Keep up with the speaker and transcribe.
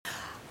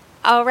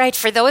All right,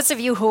 for those of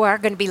you who are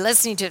going to be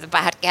listening to the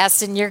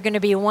podcast and you're going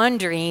to be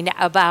wondering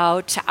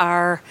about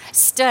our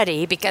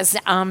study, because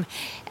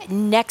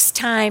next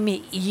time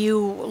you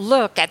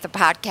look at the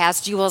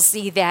podcast, you will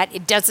see that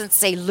it doesn't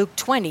say Luke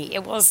 20,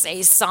 it will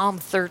say Psalm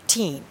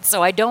 13.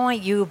 So I don't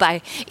want you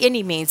by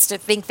any means to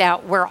think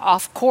that we're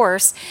off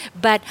course,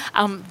 but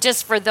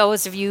just for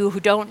those of you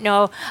who don't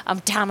know,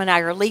 Tom and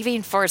I are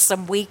leaving for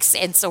some weeks,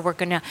 and so we're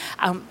going to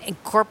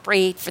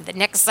incorporate for the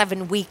next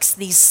 7 weeks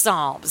these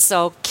Psalms.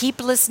 So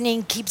keep listening,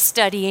 keep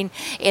studying,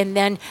 and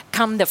then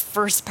come the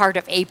first part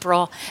of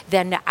April,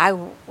 then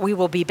we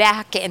will be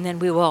back, and then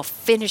we will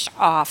finish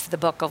off the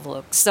book of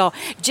Luke. So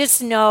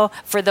just know,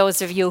 for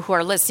those of you who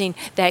are listening,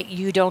 that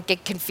you don't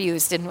get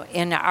confused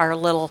in our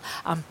little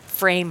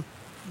frame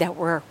that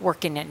we're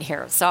working in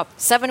here. So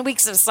 7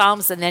 weeks of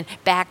Psalms, and then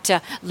back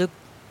to Luke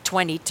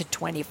 20 to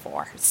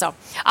 24. So,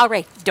 all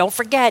right, don't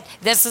forget,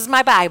 this is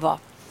my Bible.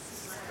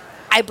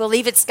 I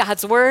believe it's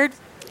God's word.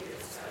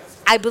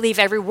 I believe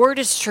every word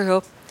is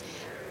true.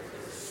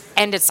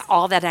 And it's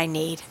all that I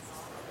need.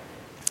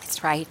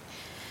 That's right.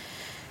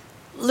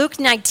 Luke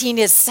 19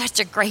 is such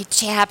a great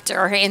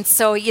chapter. And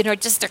so,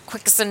 just a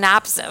quick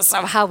synopsis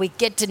of how we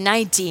get to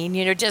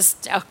 19,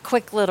 just a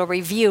quick little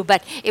review.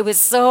 But it was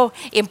so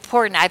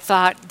important, I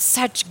thought,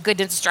 such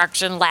good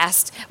instruction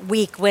last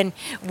week when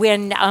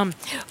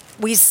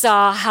we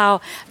saw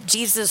how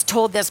Jesus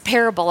told this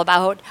parable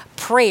about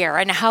prayer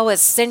and how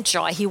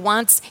essential. He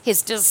wants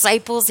his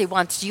disciples, he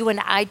wants you and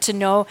I to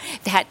know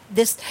that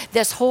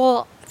this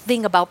whole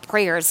thing about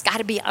prayer has got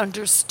to be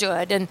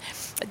understood, and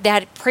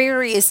that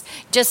prayer is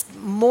just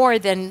more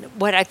than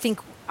what I think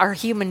our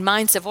human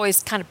minds have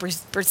always kind of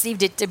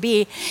perceived it to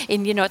be.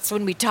 And, it's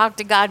when we talk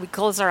to God, we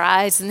close our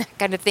eyes and that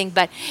kind of thing,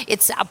 but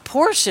it's a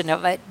portion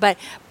of it. But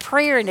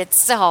prayer in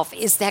itself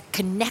is that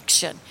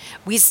connection.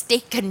 We stay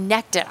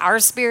connected, our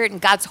spirit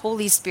and God's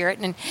Holy Spirit.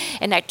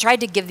 And I tried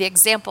to give the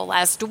example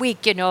last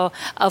week,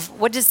 of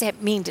what does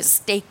that mean to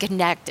stay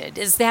connected?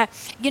 Is that,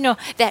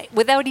 that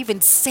without even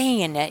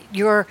saying it,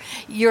 you're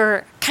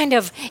kind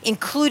of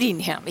including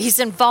him. He's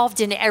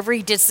involved in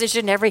every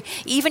decision,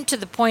 even to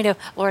the point of,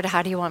 Lord,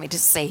 how do you want me to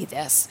say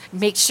this?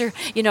 Make sure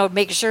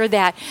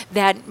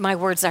that my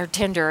words are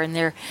tender and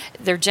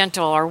they're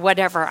gentle or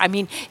whatever. I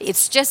mean,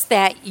 it's just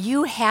that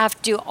you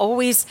have to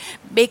always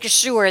make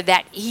sure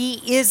that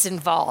he is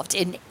involved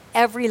in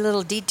every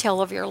little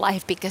detail of your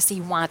life, because he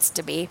wants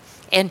to be.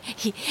 And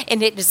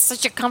it is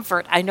such a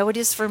comfort. I know it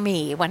is for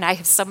me when I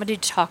have somebody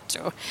to talk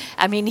to.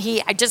 I mean,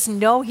 I just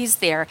know he's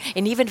there.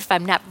 And even if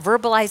I'm not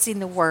verbalizing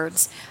the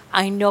words,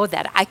 I know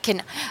that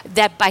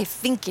that by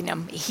thinking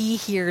them, he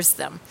hears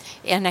them.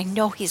 And I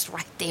know he's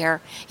right there.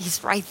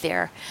 He's right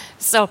there.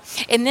 So,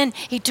 and then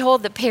he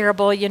told the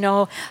parable,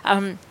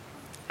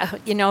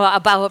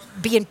 about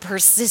being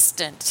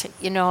persistent,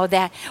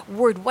 that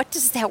word. What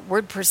does that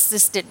word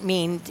persistent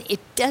mean? It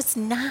does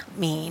not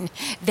mean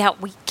that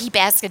we keep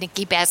asking and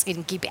keep asking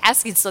and keep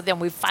asking so then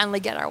we finally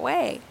get our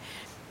way.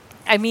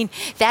 I mean,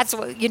 that's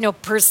what,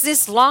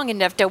 persist long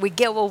enough till we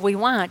get what we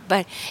want.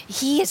 But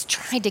he is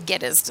trying to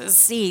get us to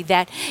see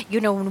that,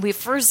 when we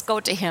first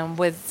go to him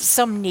with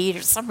some need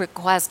or some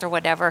request or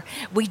whatever,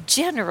 we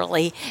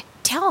generally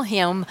tell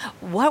him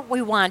what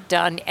we want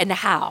done and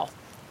how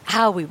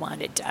we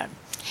want it done.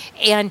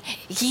 And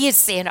he is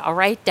saying, all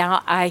right,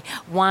 now I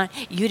want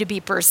you to be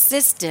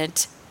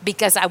persistent,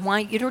 because I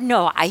want you to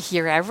know I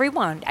hear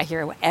everyone. I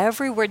hear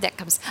every word that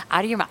comes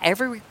out of your mouth,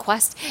 every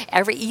request,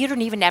 you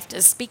don't even have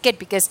to speak it,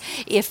 because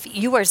if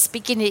you are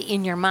speaking it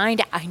in your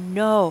mind, I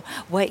know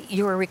what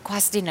you are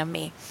requesting of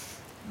me.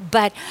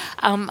 But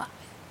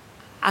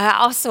I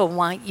also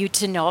want you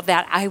to know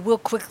that I will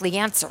quickly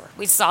answer.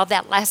 We saw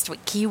that last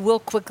week. He will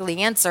quickly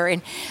answer.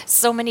 And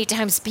so many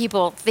times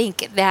people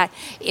think that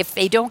if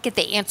they don't get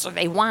the answer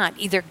they want,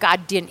 either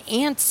God didn't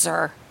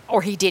answer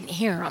or he didn't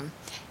hear them.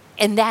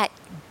 And that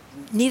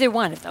neither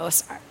one of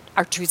those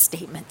are true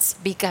statements,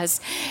 because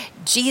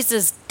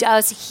Jesus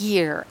does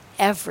hear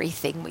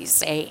everything we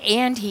say,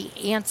 and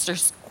he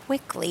answers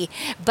quickly,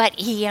 but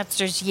he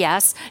answers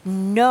yes,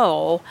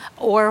 no,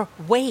 or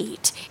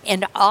wait,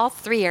 and all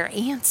three are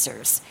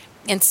answers.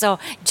 And so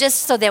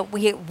just so that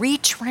we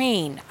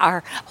retrain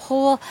our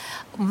whole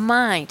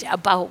mind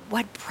about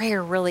what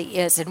prayer really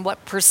is and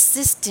what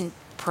persistent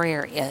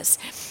prayer is.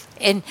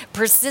 And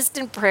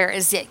persistent prayer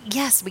is that,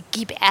 yes, we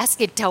keep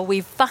asking till we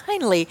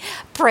finally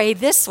pray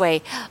this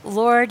way.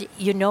 Lord,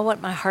 you know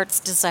what my heart's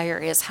desire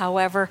is.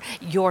 However,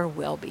 your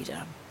will be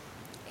done.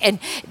 And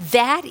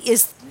that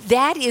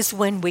is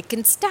when we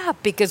can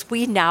stop, because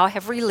we now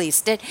have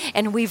released it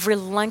and we've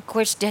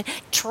relinquished it,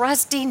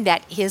 trusting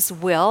that his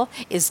will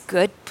is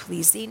good,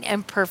 pleasing,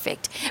 and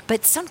perfect.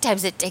 But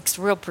sometimes it takes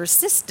real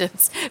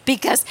persistence,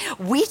 because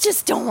we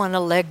just don't want to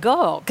let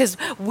go, because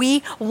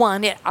we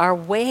want it our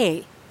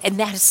way. And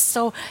that is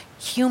so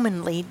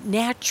humanly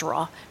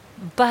natural.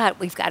 But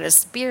we've got a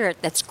spirit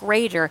that's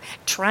greater,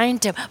 trying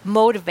to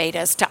motivate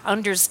us to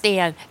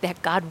understand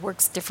that God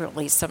works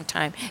differently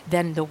sometimes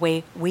than the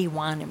way we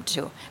want him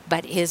to.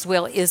 But his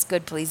will is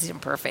good, pleasing,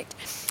 and perfect.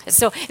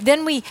 So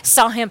then we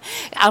saw him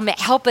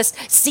help us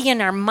see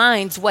in our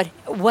minds what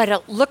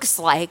it looks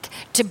like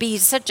to be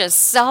such a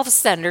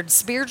self-centered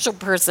spiritual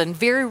person,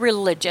 very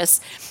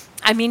religious.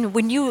 I mean,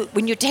 when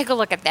you take a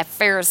look at that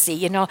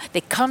Pharisee,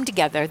 they come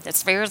together,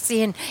 this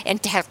Pharisee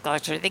and tax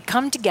collector, they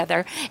come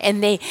together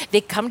and they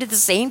come to the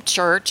same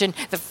church, and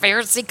the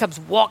Pharisee comes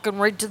walking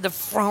right to the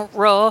front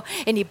row,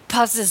 and he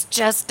puffs his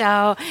chest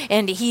out,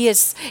 and he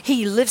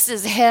lifts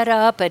his head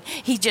up, and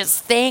he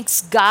just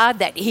thanks God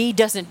that he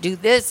doesn't do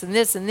this and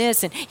this and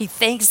this, and he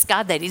thanks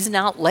God that he's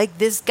not like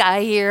this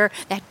guy here,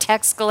 that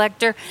tax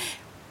collector.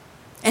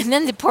 And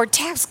then the poor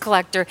tax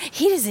collector,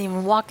 he doesn't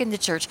even walk into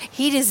church.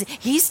 He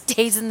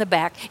stays in the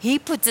back. He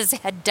puts his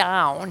head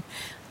down.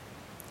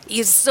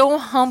 He's so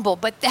humble,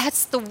 but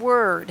that's the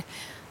word.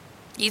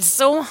 He's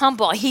so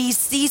humble. He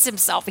sees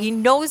himself. He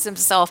knows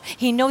himself.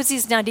 He knows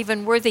he's not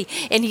even worthy.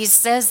 And he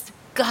says,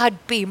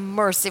 God, be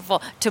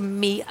merciful to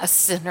me, a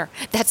sinner.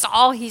 That's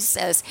all he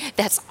says.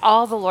 That's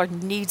all the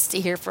Lord needs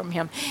to hear from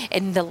him.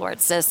 And the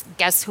Lord says,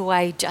 guess who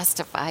I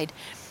justified?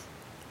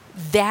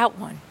 That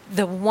one,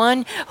 the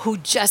one who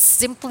just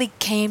simply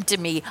came to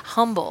me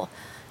humble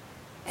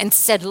and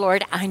said,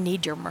 Lord, I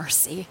need your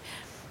mercy.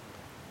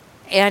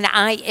 And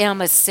I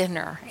am a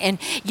sinner. And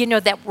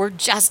that we're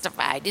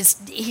justified.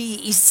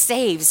 He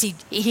saves.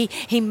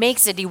 He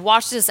makes it. He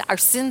washes our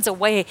sins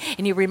away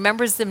and he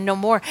remembers them no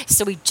more.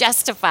 So he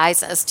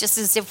justifies us just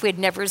as if we had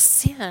never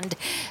sinned.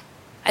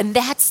 And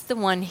that's the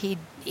one he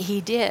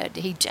did.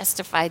 He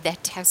justified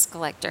that tax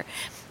collector.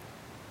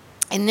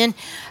 And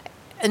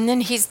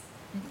then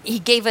he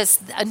gave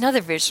us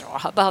another visual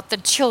about the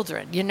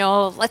children.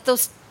 Let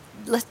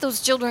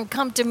those children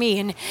come to me,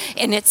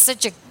 and it's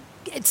such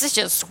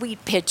a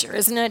sweet picture,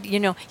 isn't it?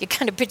 You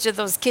kind of picture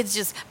those kids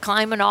just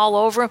climbing all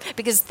over him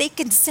because they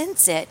can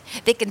sense it.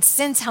 They can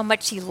sense how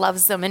much he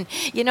loves them. And,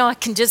 I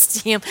can just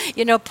see him,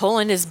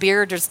 pulling his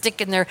beard or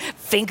sticking their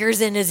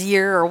fingers in his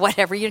ear or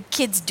whatever.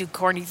 Kids do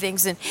corny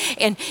things.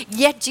 And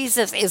yet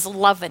Jesus is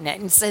loving it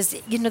and says,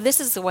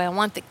 this is the way I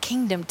want the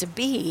kingdom to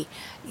be.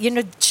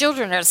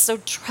 Children are so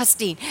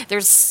trusting.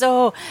 They're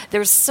so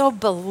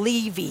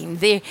believing.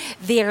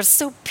 They are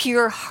so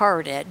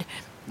pure-hearted.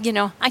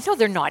 I know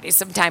they're naughty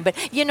sometimes, but,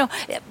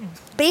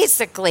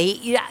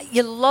 basically,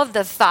 you love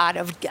the thought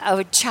of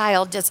a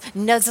child just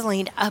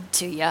nuzzling up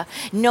to you,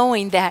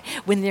 knowing that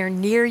when they're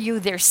near you,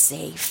 they're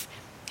safe.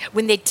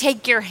 When they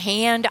take your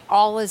hand,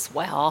 all is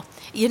well.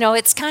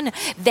 It's kind of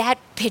that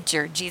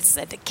picture. Jesus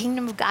said the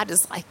kingdom of God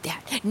is like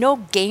that. No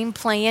game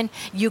playing.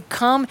 You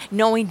come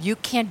knowing you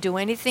can't do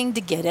anything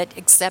to get it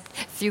except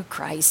through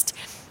Christ.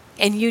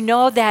 And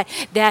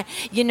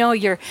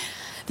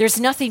there's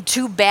nothing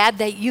too bad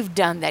that you've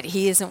done that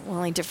he isn't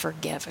willing to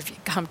forgive if you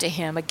come to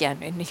him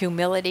again in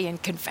humility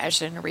and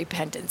confession and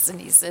repentance.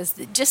 And he says,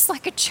 just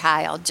like a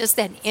child, just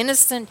that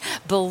innocent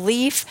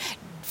belief,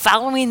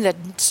 following the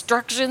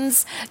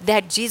instructions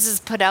that Jesus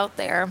put out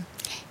there.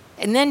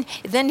 And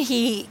then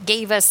he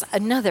gave us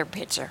another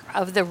picture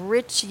of the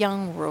rich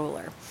young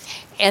ruler.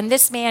 And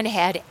this man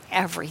had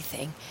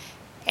everything.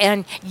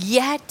 And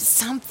yet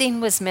something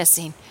was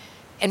missing.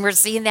 And we're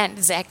seeing that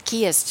in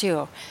Zacchaeus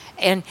too.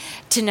 And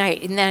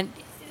tonight, and then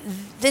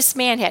this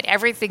man had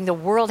everything the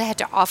world had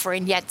to offer,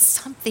 and yet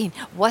something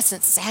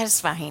wasn't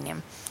satisfying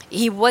him.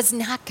 He was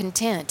not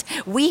content.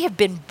 We have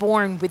been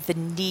born with the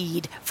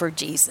need for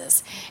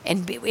Jesus.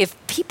 And if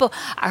people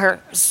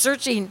are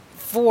searching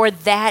for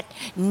that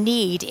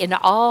need in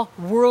all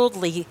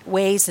worldly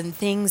ways and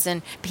things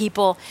and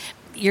people,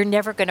 you're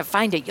never going to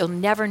find it. You'll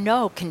never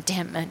know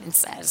contentment and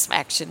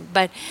satisfaction.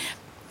 But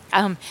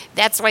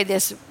that's why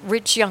this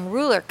rich young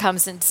ruler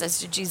comes and says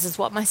to Jesus,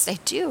 what must I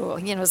do?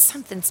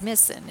 Something's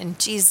missing. And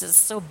Jesus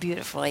so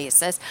beautifully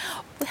says,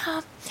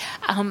 well,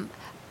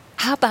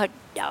 how about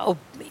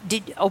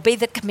obey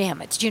the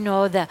commandments?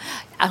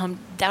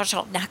 Thou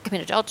shalt not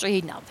commit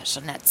adultery, thou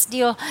shalt not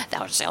steal,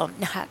 thou shalt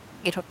not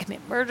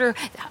commit murder,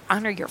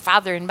 honor your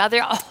father and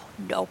mother. Oh,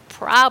 no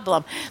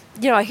problem.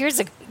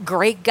 Here's a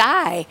great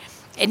guy.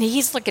 And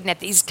he's looking at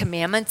these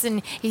commandments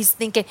and he's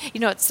thinking,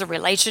 it's the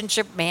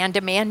relationship man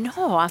to man.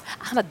 No,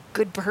 I'm a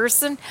good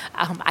person.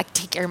 I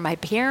take care of my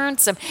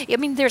parents.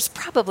 There's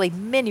probably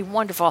many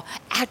wonderful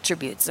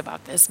attributes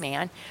about this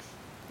man.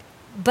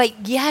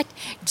 But yet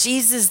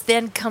Jesus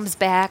then comes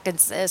back and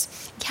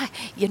says,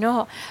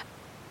 yeah,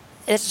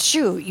 it's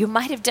true. You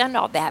might have done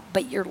all that,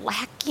 but you're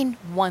lacking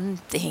one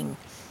thing.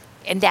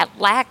 And that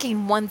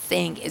lacking one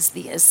thing is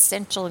the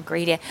essential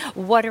ingredient.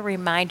 What a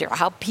reminder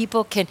how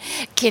people can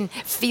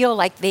feel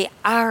like they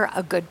are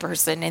a good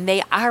person and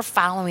they are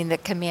following the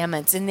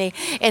commandments and they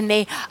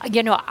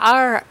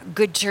are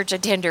good church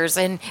attenders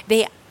and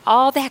they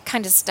all that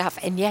kind of stuff.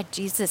 And yet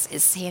Jesus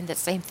is saying the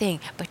same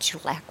thing, but you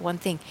lack one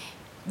thing.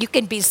 You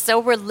can be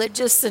so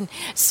religious and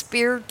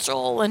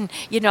spiritual and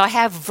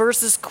have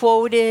verses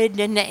quoted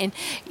and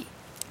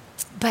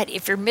But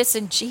if you're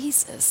missing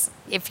Jesus,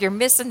 if you're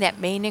missing that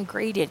main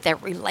ingredient,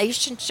 that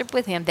relationship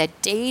with him,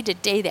 that day to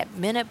day, that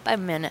minute by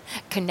minute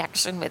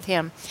connection with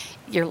him,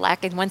 you're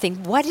lacking one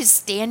thing. What is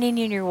standing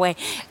in your way?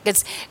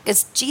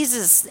 Because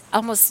Jesus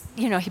almost,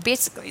 he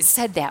basically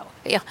said that.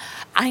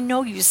 I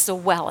know you so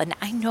well, and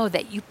I know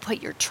that you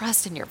put your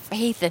trust and your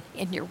faith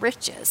in your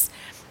riches.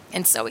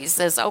 And so he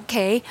says,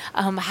 okay,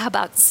 how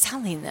about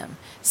selling them?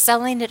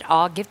 Selling it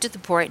all, give to the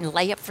poor, and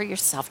lay up for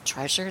yourself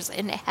treasures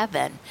in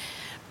heaven.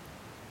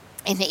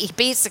 And he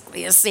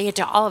basically is saying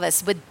to all of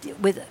us,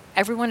 with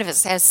every one of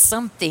us has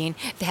something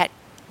that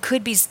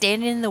could be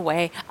standing in the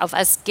way of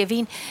us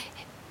giving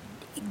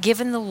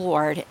the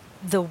Lord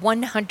the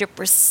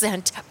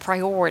 100%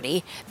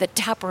 priority, the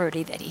top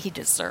priority that he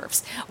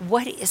deserves.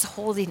 What is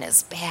holding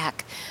us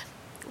back?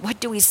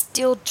 What do we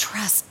still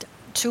trust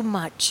too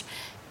much?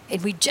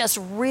 And we just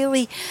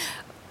really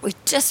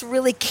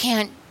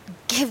can't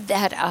give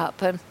that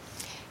up. And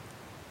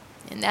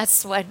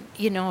that's what,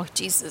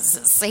 Jesus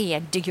is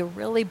saying. Do you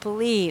really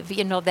believe,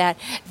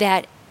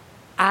 that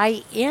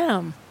I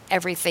am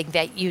everything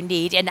that you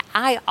need? And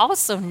I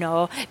also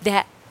know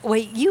that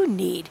what you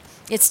need.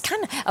 It's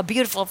kind of a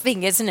beautiful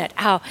thing, isn't it?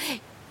 How,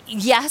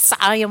 yes,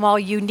 I am all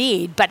you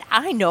need, but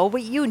I know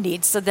what you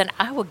need, so then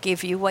I will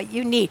give you what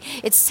you need.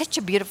 It's such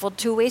a beautiful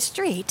two-way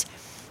street.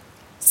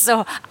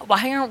 So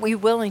why aren't we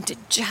willing to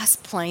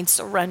just plain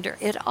surrender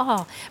it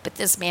all? But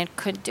this man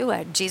couldn't do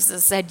it.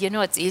 Jesus said,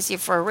 it's easier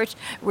for a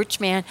rich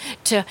man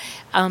to,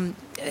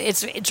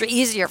 it's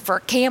easier for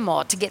a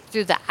camel to get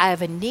through the eye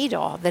of a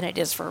needle than it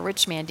is for a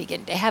rich man to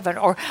get into heaven,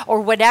 or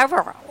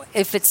whatever.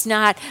 If it's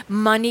not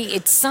money,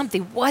 it's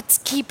something. What's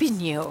keeping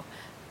you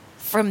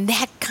from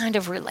that kind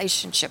of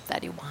relationship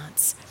that he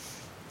wants?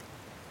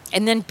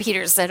 And then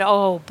Peter said,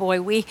 oh,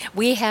 boy,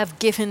 we have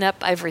given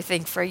up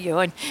everything for you.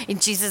 And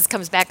Jesus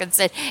comes back and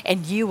said,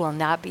 and you will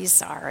not be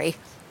sorry.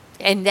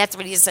 And that's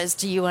what he says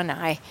to you and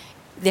I.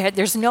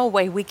 There's no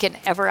way we can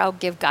ever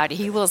outgive God.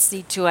 He will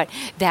see to it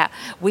that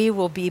we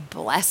will be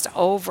blessed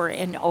over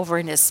and over,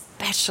 and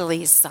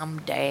especially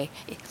someday.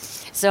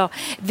 So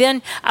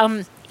then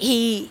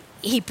he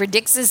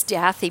predicts his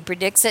death. He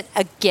predicts it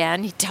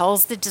again. He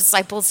tells the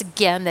disciples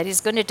again that he's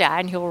going to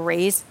die and he'll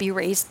be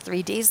raised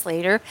 3 days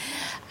later.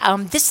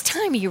 This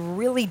time he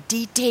really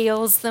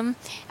details them.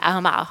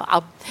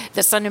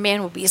 The Son of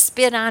Man will be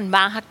spit on,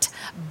 mocked,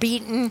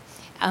 beaten,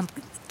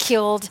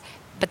 killed,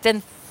 but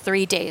then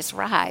 3 days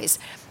rise.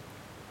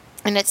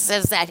 And it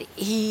says that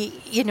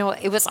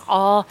it was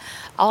all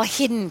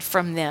hidden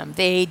from them.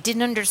 They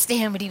didn't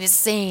understand what he was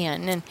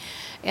saying.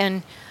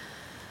 And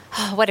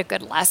oh, what a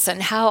good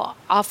lesson. How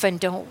often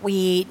don't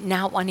we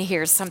not want to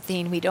hear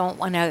something? We don't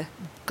want to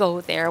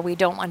go there. We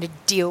don't want to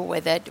deal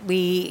with it.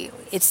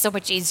 It's so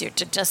much easier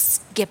to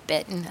just skip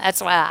it. And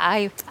that's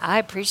why I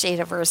appreciate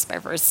a verse by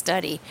verse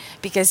study,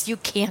 because you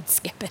can't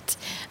skip it.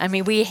 I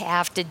mean, we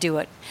have to do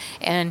it.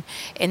 And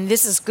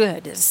this is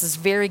good. This is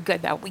very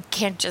good that we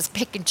can't just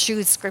pick and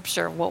choose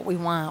scripture of what we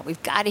want.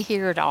 We've got to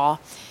hear it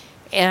all.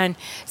 And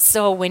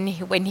so when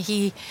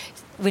the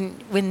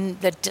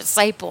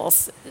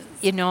disciples,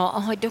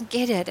 oh, I don't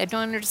get it, I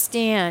don't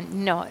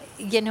understand. No,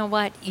 you know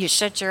what? You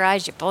shut your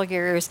eyes, you pull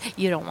your ears,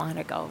 you don't want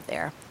to go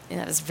there. And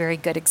that was a very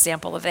good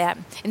example of that.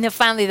 And then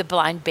finally, the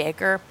blind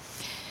beggar.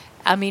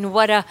 I mean,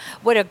 what a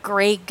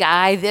great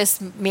guy this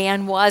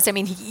man was. I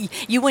mean,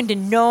 you wouldn't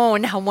have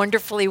known how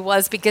wonderful he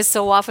was, because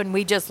so often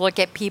we just look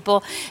at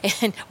people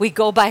and we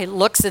go by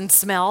looks and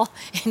smell.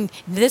 And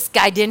this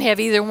guy didn't have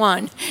either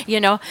one,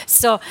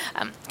 So,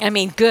 I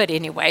mean, good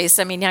anyways.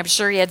 I mean, I'm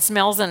sure he had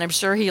smells and I'm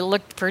sure he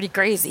looked pretty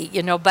crazy,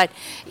 But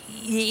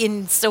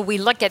so we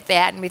look at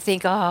that and we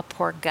think, oh,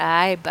 poor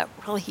guy. But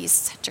really, he's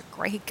such a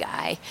great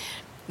guy.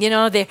 He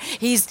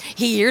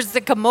hears the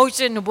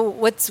commotion.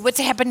 What's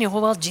happening?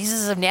 Well,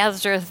 Jesus of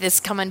Nazareth is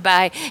coming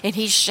by, and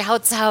he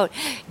shouts out,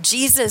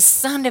 Jesus,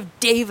 Son of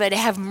David,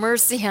 have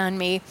mercy on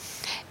me.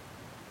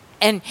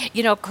 And,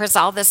 of course,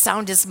 all the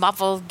sound is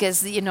muffled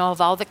because,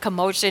 of all the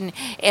commotion.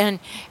 And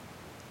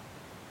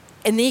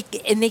they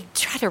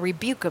try to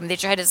rebuke him. They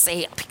try to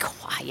say, be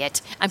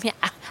quiet. I mean,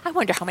 I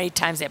wonder how many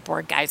times that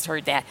poor guy's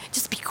heard that.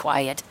 Just be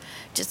quiet.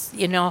 Just,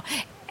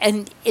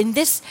 And in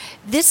this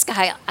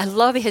guy, I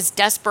love his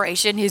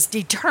desperation, his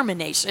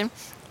determination,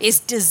 his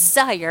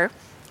desire.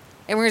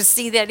 And we're going to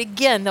see that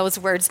again, those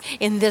words,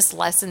 in this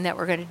lesson that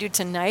we're going to do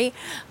tonight.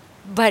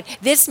 But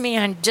this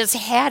man just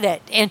had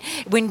it. And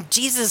when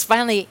Jesus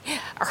finally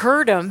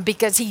heard him,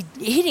 because he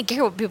didn't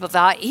care what people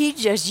thought, he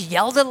just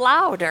yelled it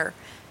louder.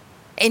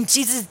 And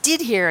Jesus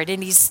did hear it,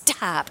 and he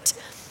stopped.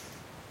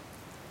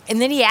 And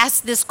then he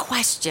asked this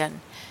question,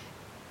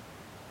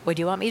 what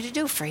do you want me to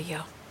do for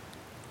you?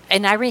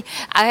 And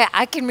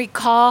I can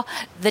recall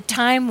the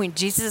time when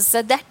Jesus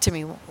said that to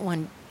me.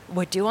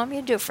 What do you want me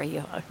to do for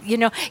you?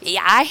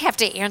 I have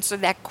to answer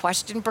that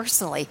question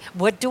personally.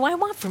 What do I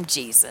want from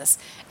Jesus?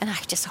 And I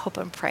just hope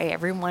and pray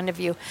every one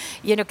of you,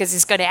 because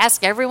he's going to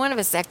ask every one of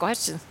us that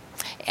question.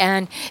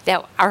 And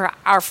that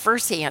our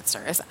first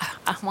answer is,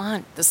 I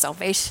want the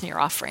salvation you're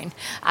offering.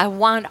 I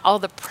want all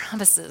the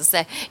promises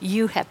that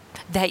you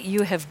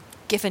have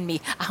given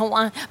me. I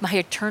want my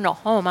eternal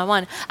home. I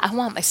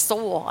want my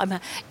soul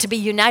to be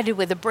united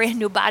with a brand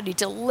new body,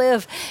 to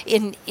live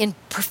in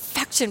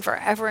perfection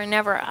forever and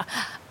ever.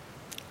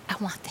 I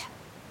want that.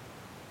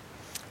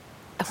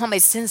 I want my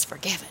sins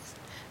forgiven.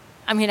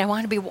 I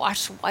want to be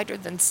washed whiter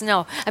than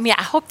snow.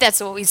 I hope that's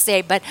what we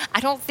say, but I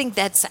don't think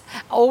that's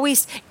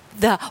always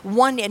the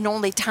one and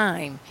only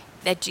time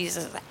that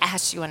Jesus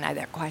asks you and I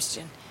that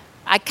question.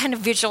 I kind of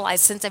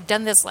visualize, since I've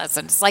done this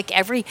lesson, it's like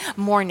every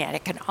morning I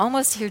can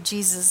almost hear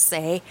Jesus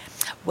say,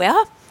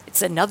 well,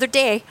 it's another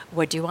day.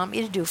 What do you want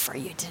me to do for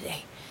you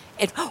today?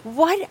 And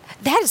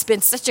that has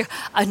been such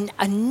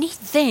a neat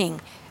thing,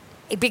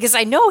 because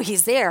I know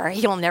he's there.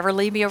 He'll never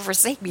leave me or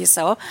forsake me.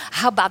 So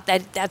how about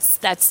that?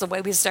 That's the way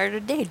we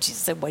started the day. Jesus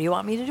said, what do you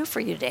want me to do for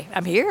you today?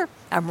 I'm here.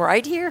 I'm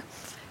right here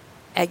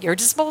at your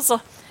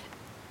disposal.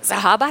 So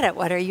how about it?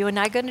 What are you and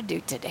I going to do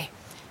today?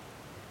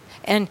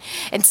 And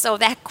so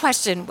that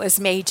question was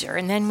major.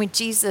 And then when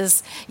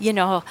Jesus,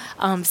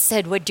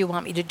 said, what do you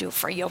want me to do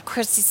for you? Of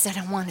course, he said,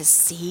 I want to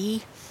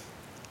see.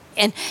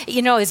 And,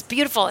 as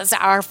beautiful as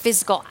our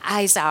physical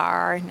eyes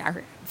are and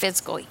our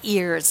physical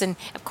ears, and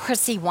of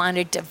course he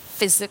wanted to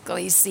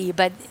physically see,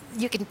 but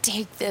you can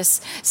take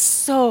this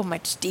so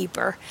much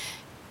deeper.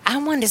 I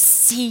want to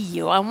see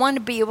you. I want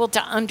to be able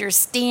to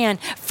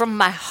understand from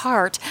my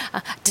heart,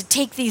 to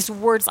take these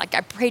words like I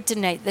prayed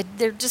tonight, that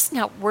they're just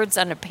not words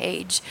on a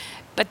page,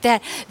 but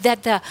that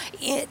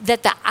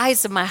the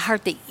eyes of my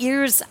heart, the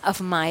ears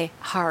of my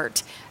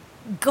heart,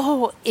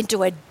 go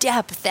into a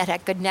depth that I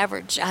could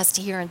never just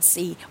hear and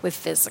see with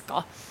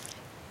physical.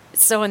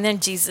 So, and then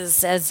Jesus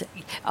says,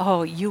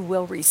 oh, you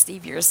will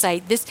receive your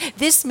sight.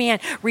 This man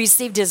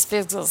received his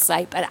physical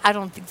sight, but I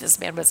don't think this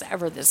man was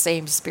ever the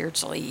same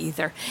spiritually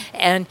either.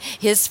 And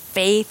his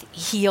faith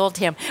healed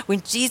him.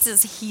 When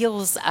Jesus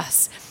heals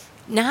us,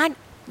 not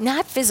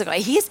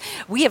physically,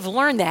 we have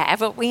learned that,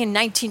 haven't we? In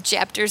 19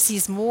 chapters,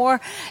 he's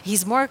more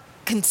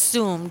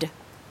consumed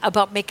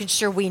about making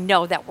sure we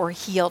know that we're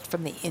healed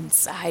from the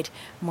inside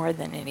more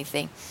than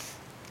anything.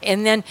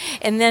 And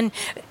then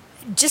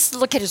just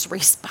look at his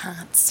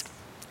response.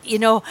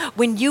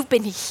 When you've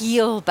been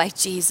healed by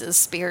Jesus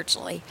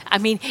spiritually,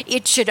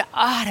 it should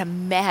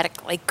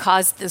automatically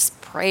cause this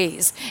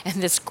praise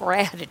and this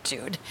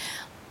gratitude.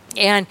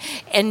 And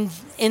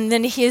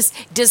then his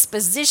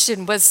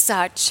disposition was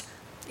such,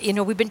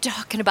 we've been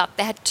talking about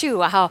that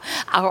too, how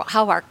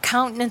our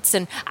countenance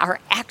and our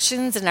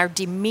actions and our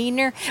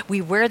demeanor, we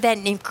wear that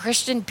name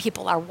Christian,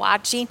 people are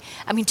watching.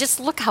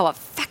 Just look how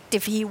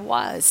effective he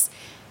was.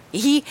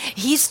 He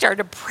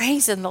started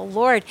praising the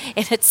Lord,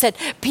 and it said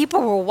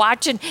people were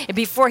watching. And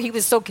before he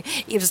was so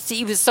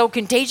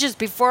contagious.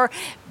 Before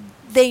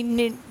they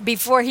knew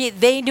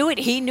it,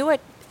 he knew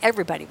it.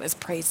 Everybody was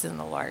praising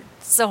the Lord.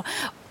 So,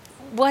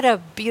 what a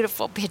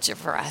beautiful picture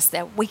for us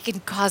that we can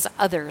cause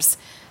others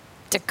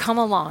to come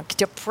along,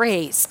 to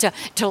praise, to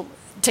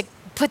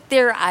put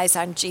their eyes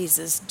on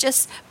Jesus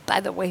just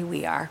by the way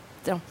we are.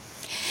 So,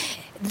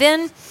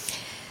 then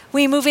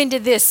we move into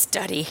this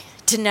study.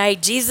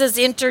 Tonight, Jesus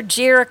entered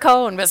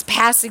Jericho and was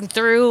passing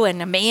through, and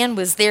a man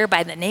was there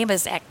by the name of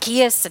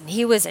Zacchaeus, and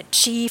he was a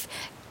chief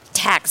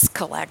tax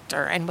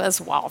collector and was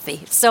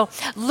wealthy. So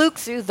Luke,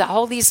 through the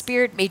Holy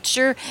Spirit, made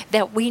sure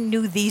that we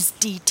knew these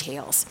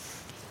details.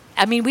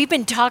 We've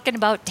been talking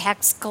about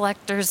tax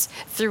collectors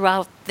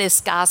throughout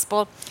this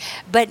gospel,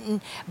 but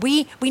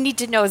we need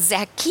to know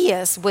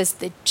Zacchaeus was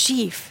the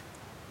chief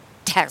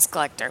tax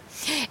collector.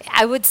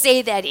 I would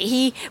say that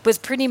he was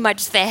pretty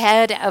much the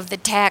head of the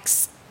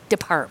tax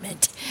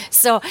department.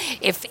 So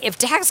if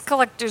tax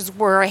collectors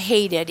were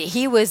hated,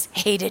 he was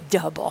hated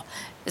double.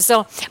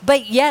 So,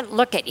 but yet,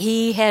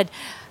 he had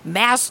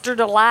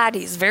mastered a lot.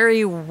 He's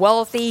very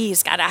wealthy.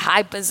 He's got a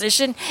high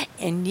position.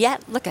 And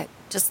yet,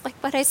 just like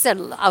what I said,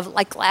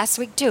 like last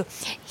week too,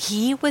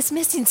 he was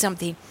missing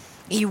something.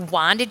 He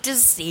wanted to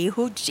see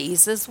who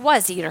Jesus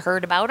was. He had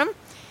heard about him.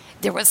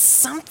 There was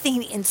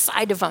something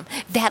inside of him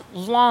that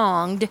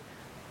longed.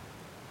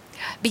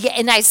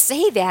 And I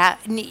say that,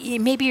 and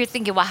maybe you're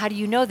thinking, well, how do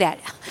you know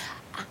that?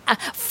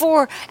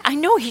 For I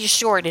know he's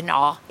short and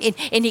all, and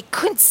he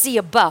couldn't see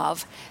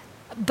above.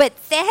 But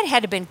that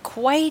had been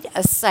quite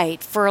a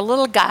sight for a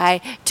little guy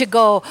to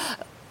go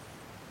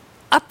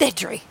up that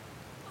tree.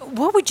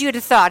 What would you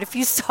have thought if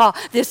you saw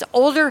this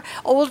older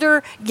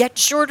yet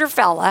shorter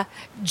fella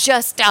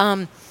just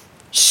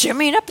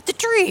shimmying up at the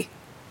tree?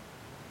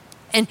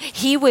 And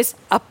he was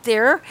up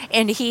there,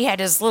 and he had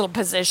his little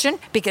position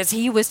because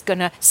he was going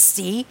to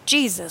see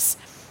Jesus.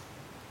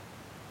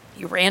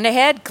 He ran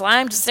ahead,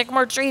 climbed a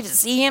sycamore tree to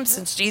see him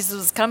since Jesus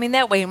was coming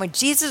that way. And when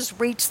Jesus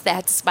reached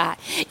that spot,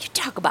 you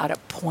talk about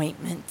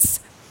appointments.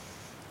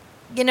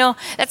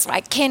 That's why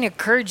I can't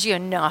encourage you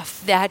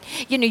enough that,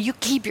 you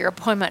keep your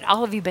appointment.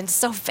 All of you have been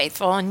so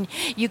faithful, and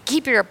you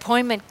keep your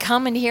appointment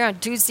coming here on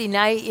Tuesday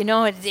night.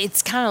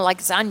 It's kind of like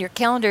it's on your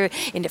calendar.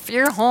 And if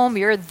you're home,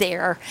 you're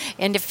there.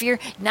 And if you're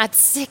not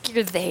sick,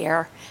 you're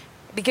there.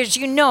 Because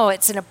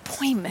it's an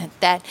appointment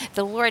that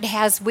the Lord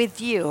has with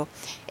you.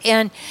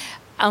 And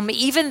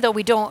even though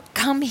we don't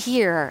come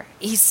here,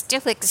 he's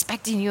still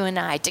expecting you and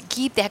I to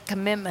keep that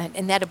commitment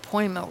and that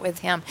appointment with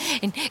him.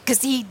 And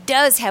because he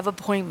does have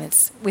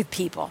appointments with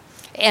people.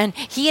 And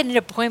he had an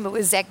appointment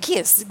with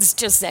Zacchaeus. It's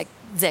just that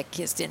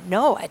Zacchaeus didn't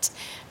know it.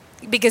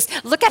 Because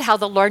look at how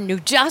the Lord knew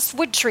just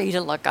what tree to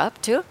look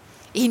up to.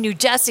 He knew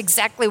just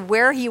exactly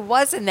where he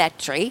was in that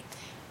tree.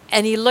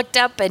 And he looked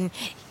up and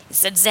he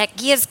said,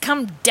 Zacchaeus,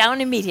 come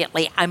down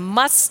immediately. I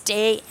must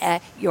stay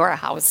at your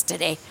house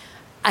today.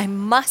 I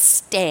must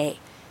stay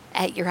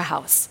at your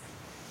house.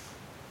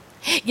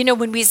 You know,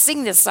 when we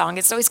sing this song,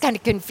 it's always kind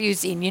of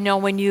confusing. You know,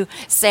 when you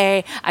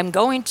say, I'm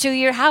going to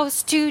your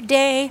house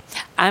today,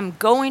 I'm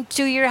going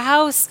to your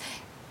house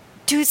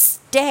to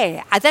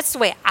stay. That's the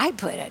way I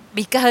put it,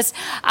 because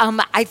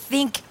I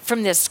think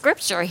from this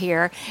scripture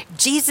here,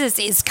 Jesus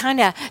is kind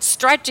of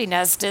stretching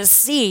us to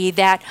see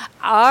that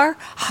our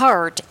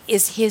heart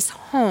is his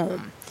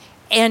home.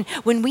 And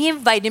when we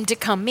invite him to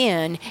come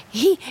in,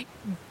 he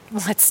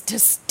wants to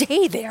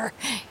stay there.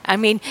 I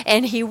mean,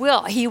 and he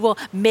will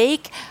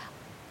make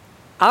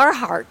our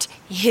heart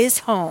his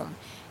home.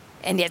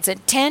 And its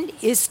intent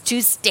is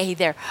to stay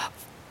there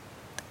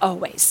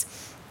always.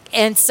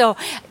 And so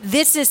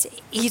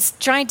he's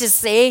trying to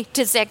say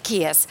to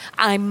Zacchaeus,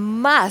 I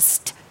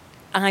must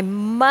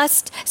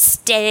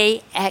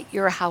stay at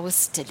your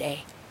house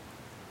today.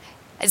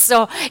 And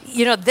so,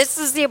 you know, this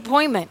is the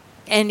appointment.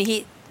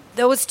 And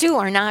those two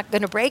are not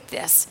going to break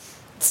this.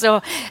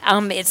 So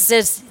it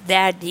says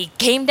that he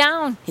came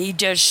down, he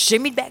just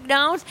shimmied back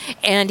down,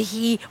 and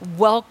he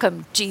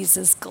welcomed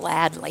Jesus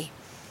gladly.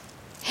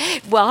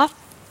 Well,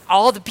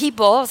 all the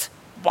people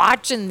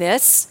watching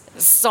this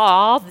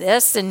saw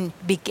this and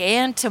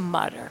began to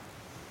mutter.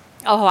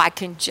 Oh, I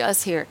can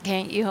just hear it,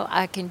 can't you?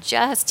 I can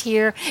just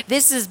hear.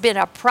 This has been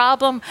a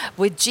problem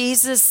with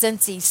Jesus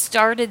since he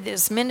started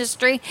this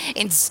ministry.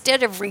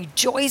 Instead of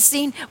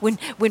rejoicing when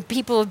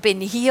people have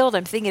been healed,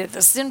 I'm thinking of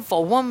the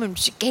sinful woman.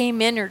 She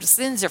came in, her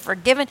sins are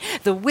forgiven.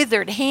 The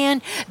withered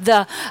hand,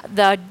 the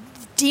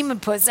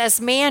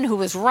demon-possessed man who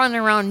was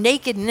running around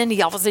naked, and then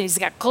all of a sudden he's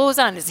got clothes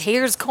on, his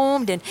hair's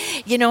combed, and,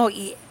 you know,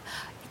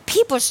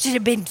 people should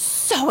have been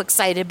so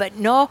excited. But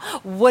no,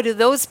 what do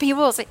those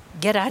people say?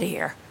 Get out of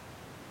here.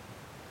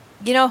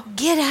 You know,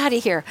 get out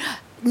of here.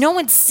 No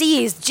one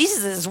sees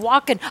Jesus is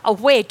walking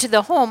away to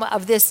the home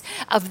of this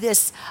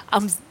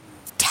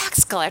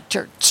tax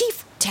collector,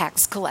 chief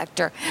tax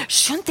collector.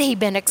 Shouldn't they have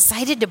been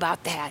excited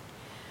about that?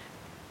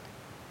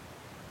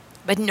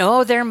 But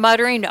no, they're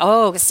muttering,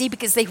 oh, see,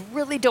 because they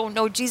really don't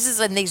know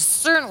Jesus, and they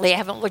certainly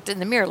haven't looked in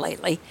the mirror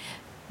lately,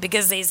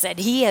 because they said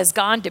he has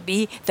gone to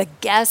be the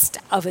guest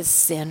of a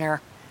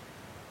sinner.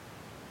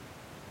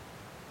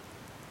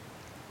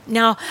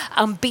 Now,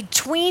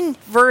 between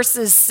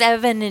verses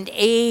 7 and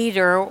 8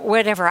 or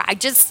whatever, I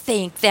just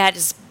think that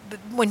is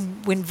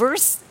when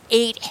verse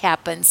 8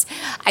 happens,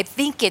 I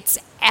think it's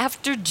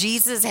after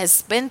Jesus has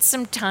spent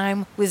some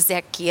time with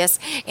Zacchaeus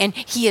and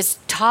he has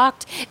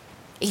talked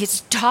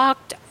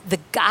the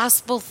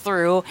gospel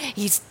through.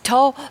 He's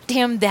told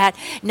him that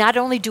not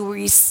only do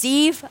we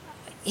receive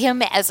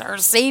him as our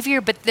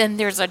Savior, but then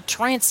there's a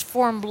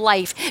transformed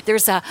life.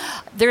 There's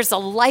a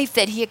life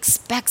that he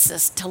expects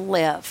us to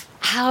live,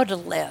 how to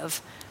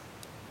live.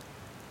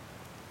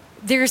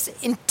 There's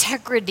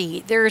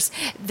integrity, there's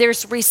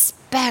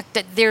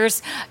respect,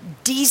 there's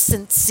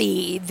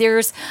decency,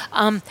 there's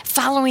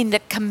following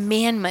the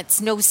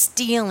commandments, no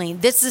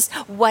stealing. This is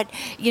what,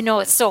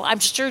 so I'm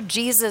sure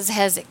Jesus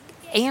has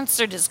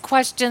answered his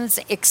questions,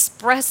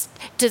 expressed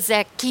to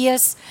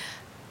Zacchaeus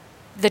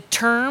the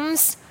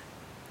terms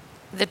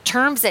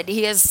that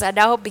he has set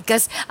out,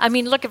 because,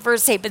 look at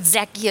verse 8. But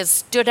Zacchaeus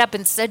stood up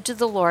and said to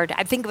the Lord,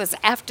 I think it was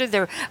after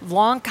their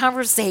long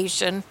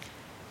conversation,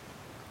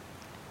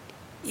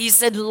 he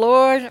said,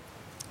 Lord,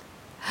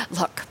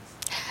 look,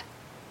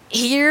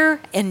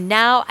 here and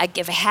now I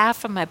give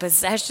half of my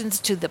possessions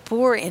to the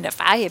poor, and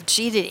if I have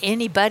cheated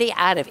anybody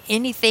out of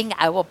anything,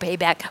 I will pay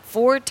back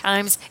 4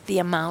 times the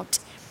amount.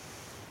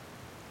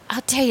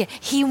 I'll tell you,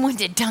 he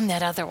wouldn't have done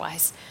that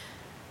otherwise.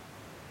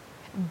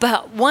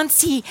 But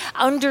once he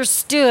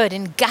understood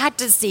and got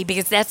to see,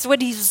 because that's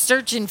what he was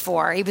searching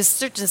for. He was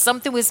searching,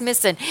 something was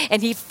missing.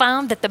 And he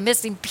found that the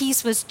missing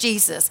piece was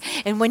Jesus.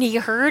 And when he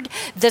heard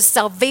the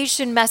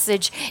salvation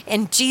message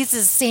and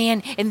Jesus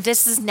saying, and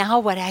this is now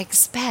what I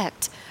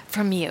expect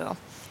from you.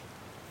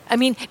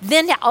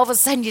 Then all of a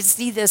sudden you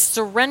see this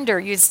surrender.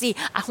 You see,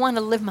 I want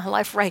to live my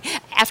life right.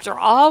 After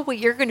all what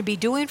you're going to be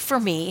doing for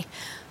me,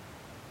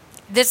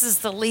 this is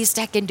the least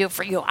I can do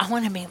for you. I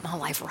want to make my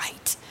life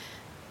right.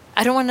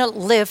 I don't want to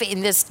live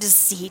in this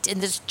deceit and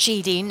this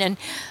cheating, and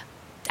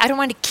I don't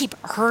want to keep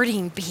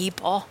hurting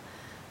people.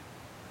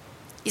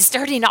 He's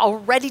starting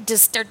already to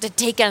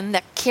take on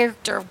the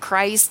character of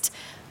Christ.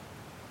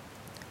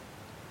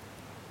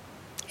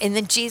 And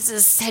then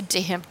Jesus said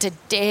to him,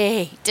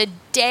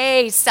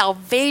 today,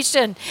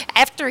 salvation.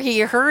 After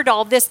he heard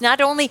all this, not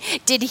only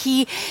did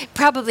he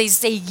probably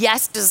say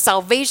yes to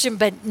salvation,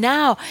 but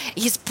now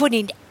he's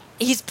putting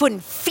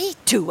feet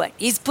to it.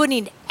 He's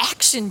putting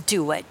action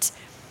to it.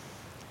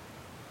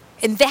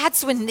 And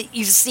that's when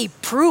you see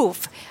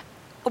proof.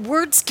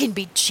 Words can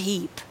be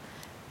cheap.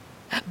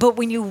 But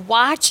when you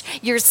watch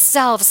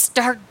yourself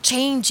start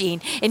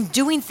changing and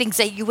doing things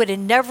that you would have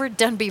never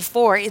done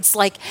before, it's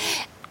like,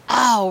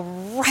 oh,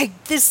 right,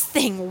 this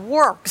thing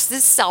works.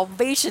 This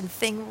salvation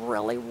thing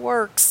really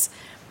works.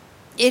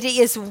 It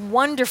is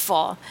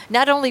wonderful,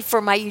 not only for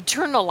my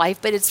eternal life,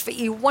 but it's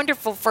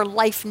wonderful for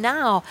life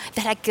now,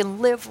 that I can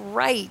live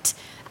right.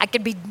 I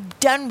can be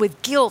done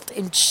with guilt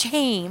and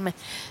shame.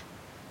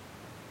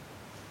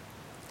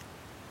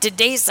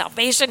 Today,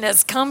 salvation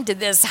has come to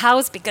this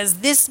house because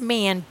this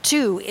man,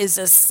 too, is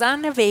a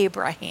son of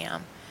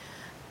Abraham.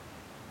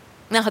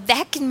 Now,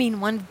 that can mean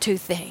one of two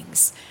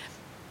things.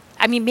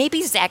 I mean,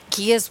 maybe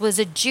Zacchaeus was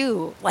a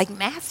Jew like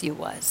Matthew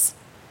was.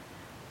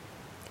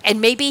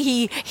 And maybe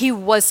he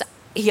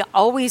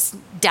always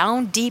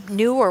down deep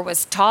knew or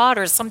was taught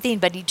or something,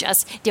 but he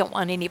just didn't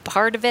want any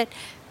part of it.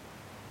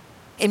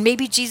 And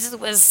maybe Jesus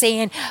was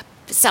saying,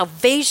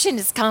 salvation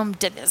has come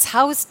to this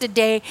house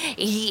today.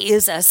 He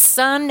is a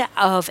son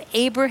of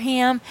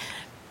Abraham.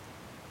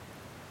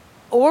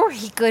 Or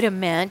he could have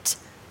meant,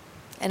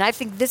 and I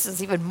think this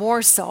is even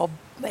more so,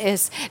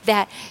 is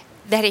that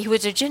he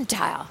was a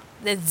Gentile.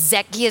 That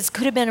Zacchaeus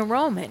could have been a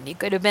Roman. He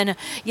could have been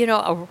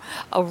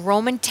a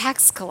Roman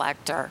tax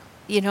collector,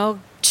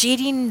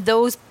 cheating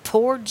those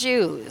poor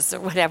Jews or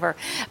whatever.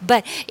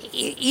 But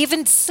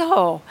even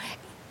so,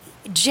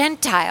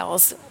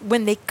 Gentiles,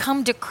 when they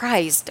come to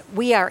Christ,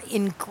 we are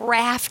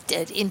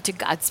engrafted into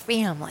God's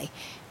family.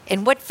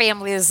 And what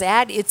family is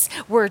that?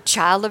 We're a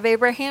child of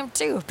Abraham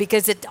too,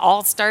 because it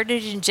all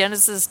started in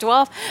Genesis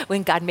 12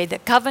 when God made the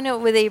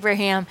covenant with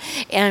Abraham,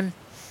 and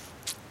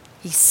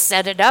he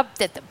set it up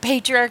that the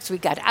patriarchs, we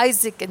got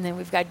Isaac, and then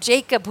we've got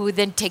Jacob, who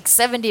then takes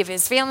 70 of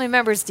his family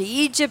members to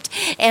Egypt,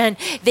 and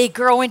they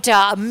grow into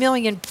 1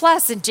 million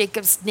plus, and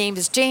Jacob's name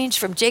is changed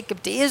from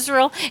Jacob to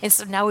Israel. And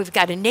so now we've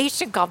got a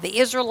nation called the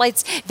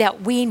Israelites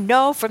that we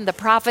know from the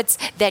prophets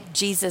that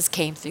Jesus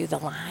came through the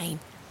line.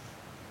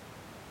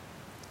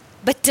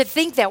 But to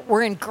think that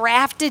we're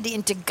engrafted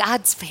into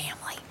God's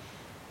family.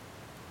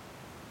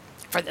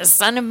 For the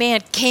Son of Man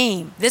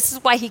came. This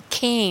is why he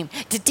came,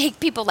 to take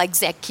people like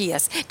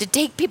Zacchaeus, to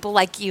take people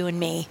like you and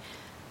me,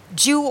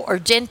 Jew or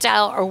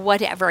Gentile or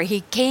whatever.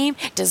 He came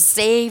to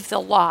save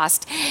the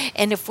lost.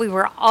 And if we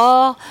were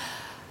all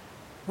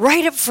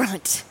right up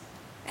front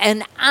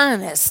and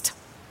honest,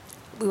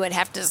 we would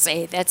have to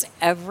say that's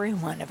every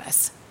one of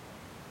us.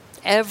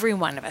 Every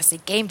one of us. He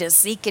came to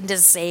seek and to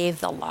save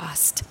the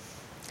lost.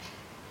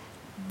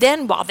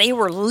 Then while they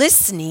were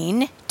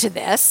listening to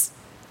this,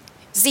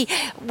 see,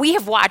 we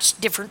have watched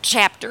different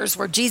chapters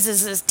where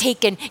Jesus has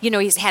taken,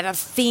 he's had a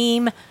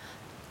theme,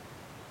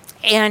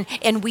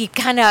 and we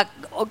kind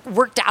of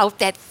worked out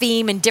that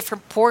theme in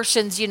different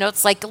portions.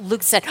 It's like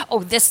Luke said,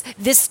 oh, this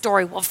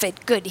story will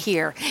fit good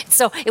here.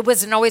 So it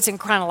wasn't always in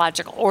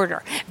chronological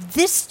order.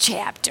 This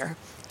chapter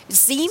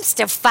seems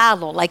to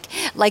follow,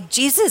 like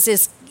Jesus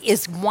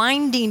is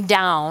winding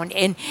down,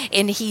 and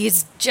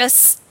he's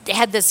just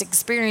had this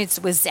experience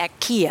with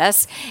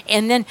Zacchaeus,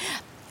 and then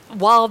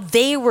while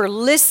they were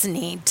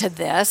listening to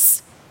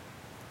this,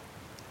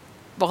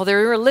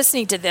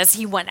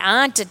 he went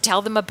on to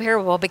tell them a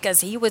parable because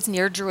he was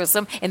near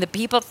Jerusalem and the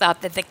people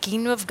thought that the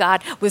kingdom of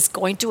God was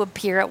going to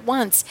appear at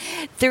once.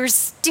 They're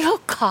still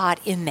caught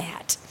in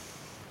that.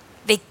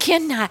 They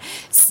cannot,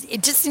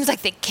 it just seems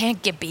like they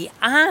can't get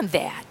beyond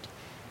that.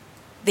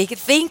 They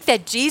think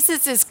that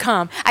Jesus has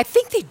come. I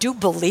think they do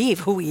believe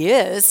who he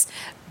is,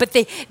 but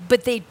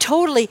they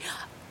totally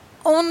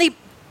only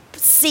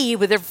see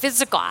with their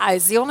physical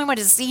eyes. They only want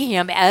to see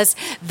him as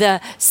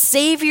the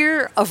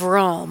Savior of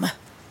Rome.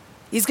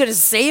 He's going to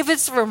save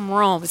us from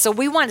Rome. So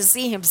we want to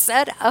see him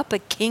set up a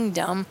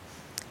kingdom,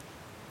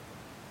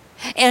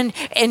 and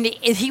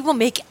he will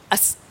make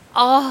us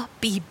all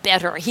be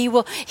better. He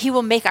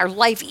will make our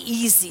life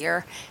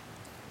easier.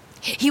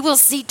 He will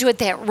see to it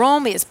that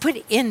Rome is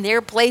put in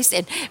their place,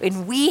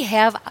 and we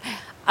have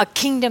a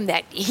kingdom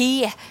that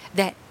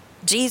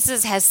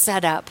Jesus has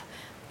set up.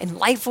 And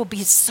life will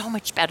be so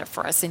much better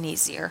for us and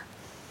easier.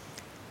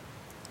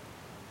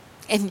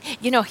 And,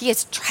 he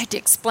has tried to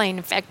explain,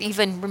 in fact,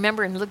 even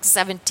remember in Luke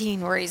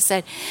 17 where he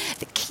said,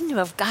 the kingdom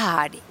of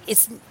God,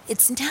 it's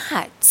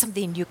not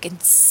something you can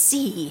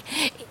see.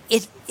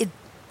 It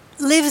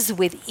lives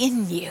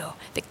within you.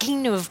 The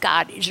kingdom of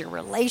God is your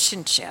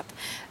relationship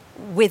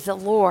with the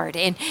Lord,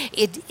 and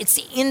it's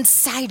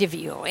inside of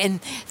you,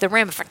 and the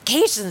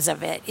ramifications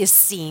of it is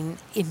seen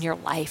in your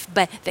life,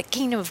 but the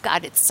kingdom of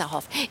God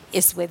itself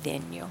is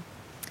within you.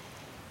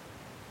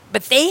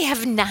 But they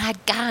have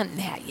not gotten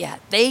that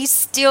yet. They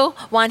still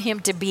want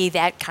him to be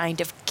that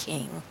kind of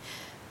king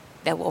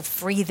that will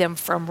free them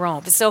from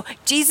Rome. So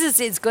Jesus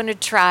is going to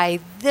try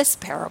this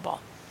parable.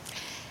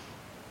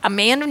 A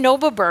man of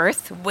noble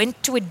birth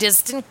went to a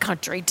distant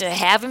country to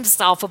have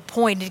himself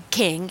appointed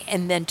king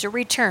and then to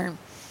return.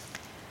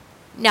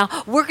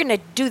 Now, we're going to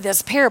do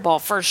this parable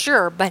for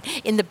sure, but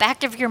in the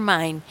back of your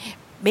mind,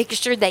 make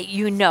sure that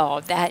you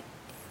know that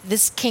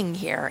this king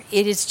here,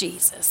 it is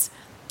Jesus.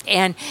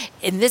 And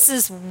this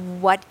is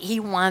what he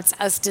wants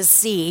us to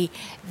see,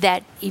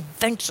 that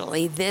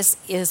eventually this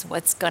is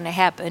what's going to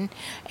happen.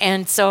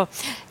 And so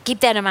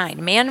keep that in mind.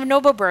 A man of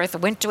noble birth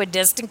went to a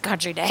distant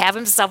country to have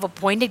himself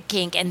appointed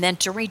king and then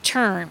to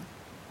return.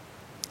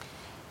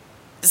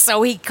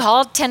 So he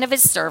called 10 of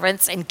his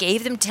servants and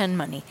gave them 10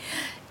 money.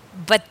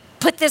 But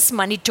put this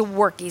money to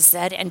work, he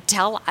said,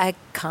 until I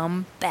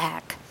come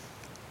back.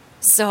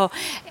 So,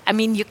 I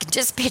mean, you can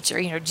just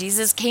picture,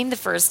 Jesus came the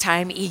first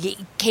time. He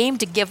came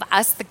to give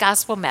us the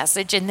gospel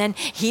message, and then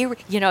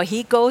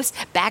he goes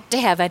back to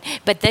heaven.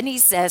 But then he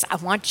says, I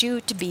want you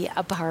to be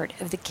a part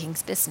of the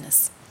king's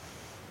business.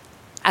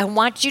 I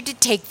want you to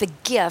take the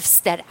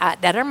gifts that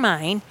are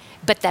mine,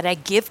 but that I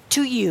give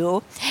to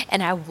you,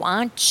 and I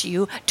want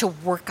you to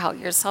work out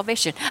your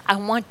salvation. I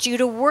want you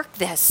to work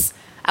this.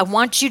 I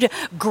want you to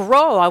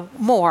grow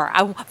more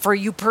for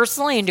you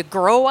personally and to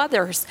grow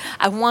others.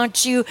 I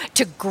want you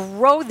to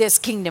grow this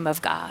kingdom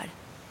of God.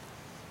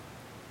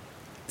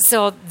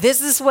 So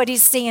this is what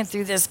he's saying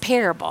through this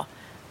parable.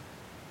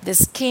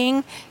 This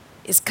king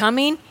is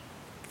coming.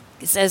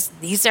 He says,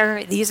 these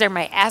are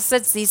my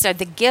assets. These are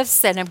the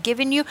gifts that I'm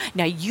giving you.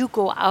 Now you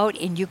go out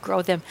and you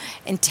grow them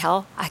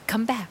until I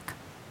come back.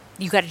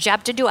 You got a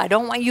job to do. I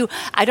don't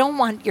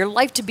want your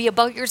life to be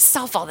about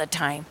yourself all the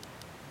time.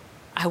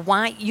 I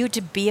want you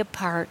to be a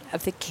part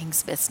of the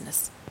king's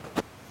business.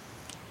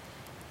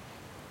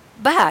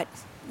 But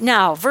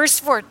now, verse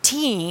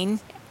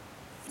 14,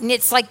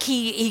 it's like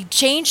he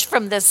changed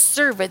from the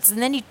servants, and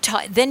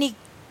then he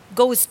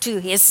goes to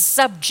his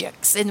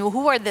subjects. And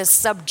who are the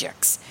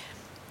subjects?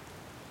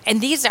 And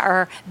these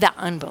are the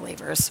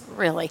unbelievers,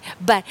 really.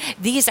 But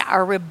these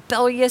are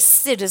rebellious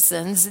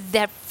citizens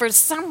that for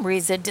some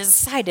reason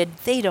decided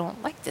they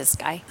don't like this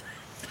guy.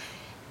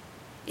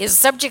 His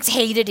subjects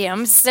hated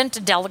him, sent a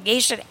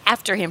delegation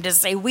after him to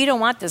say, we don't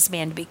want this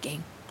man to be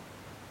king.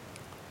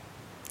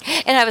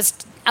 And I was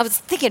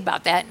thinking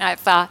about that, and I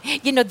thought,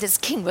 this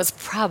king was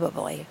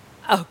probably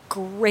a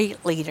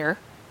great leader.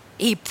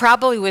 He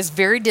probably was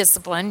very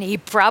disciplined. He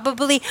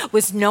probably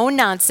was no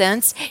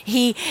nonsense.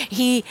 He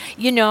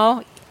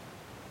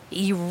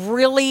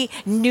really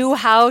knew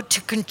how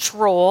to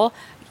control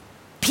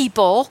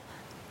people,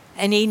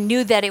 and he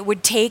knew that it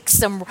would take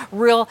some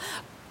real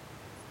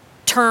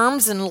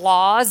terms and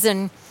laws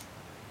and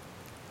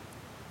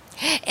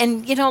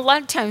a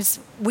lot of times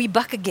we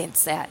buck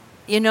against that.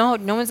 No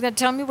one's going to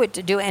tell me what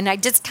to do. And I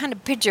just kind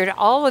of pictured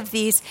all of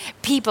these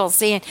people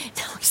saying,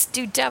 no, he's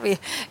too tough.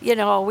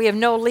 We have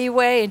no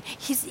leeway. And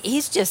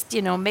he's just,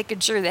 making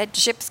sure that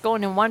ship's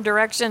going in one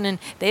direction, and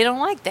they don't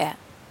like that.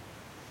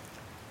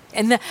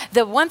 And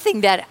the one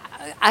thing that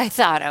I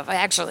thought of,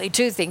 actually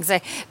two things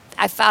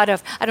I thought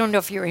of, I don't know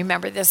if you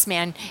remember this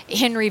man,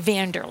 Henry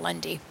van der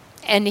Linde.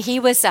 And he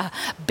was a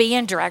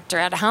band director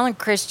at Holland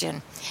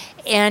Christian.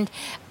 And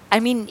I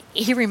mean,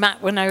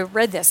 when I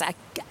read this,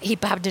 he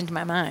popped into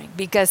my mind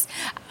because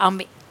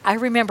I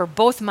remember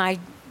both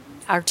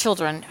our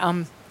children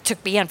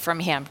took band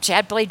from him.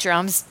 Chad played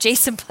drums,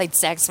 Jason played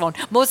saxophone,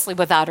 mostly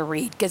without a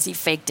reed because he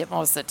faked it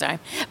most of the time.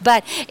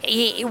 But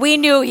we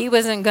knew he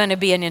wasn't going to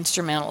be an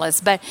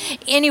instrumentalist. But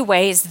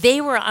anyways, they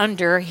were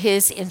under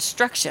his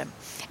instruction.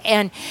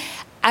 And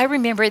I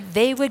remember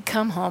they would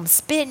come home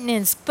spitting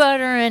and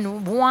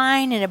sputtering,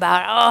 whining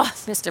about,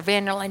 Mr.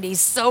 van der Linde, he's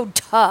so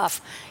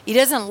tough. He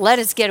doesn't let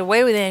us get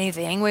away with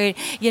anything.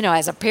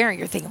 As a parent,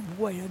 you're thinking,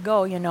 way to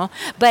go,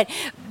 But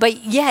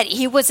yet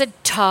he was a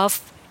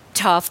tough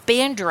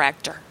band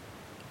director.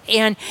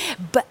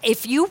 But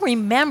if you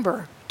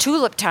remember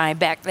Tulip Time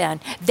back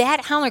then,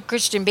 that Holland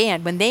Christian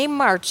band, when they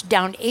marched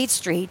down 8th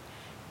Street,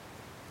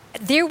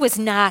 they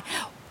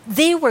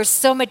were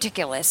so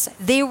meticulous.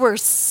 They were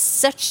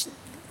such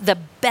the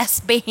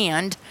best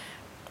band.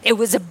 It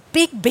was a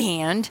big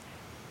band.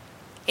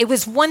 It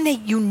was one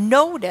that you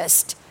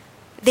noticed.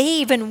 They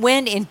even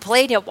went and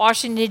played at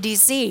Washington,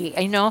 D.C.,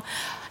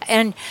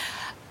 and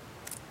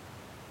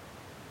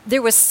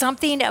there was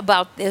something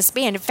about this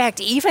band. In fact,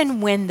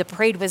 even when the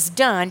parade was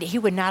done, he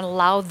would not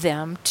allow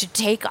them to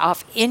take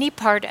off any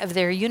part of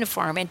their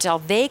uniform until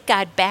they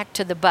got back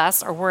to the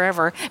bus or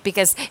wherever,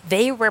 because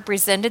they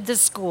represented the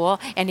school,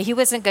 and he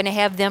wasn't going to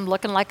have them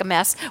looking like a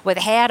mess with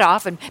a hat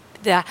off and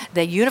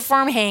the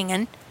uniform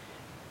hanging.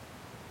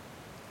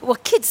 Well,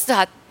 kids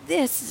thought,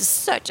 this is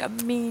such a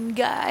mean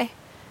guy.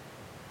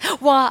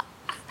 Well,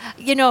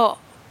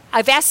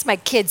 I've asked my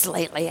kids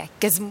lately,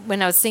 because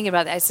when I was thinking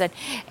about that, I said,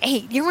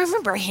 hey, you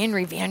remember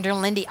Henry van der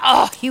Linde?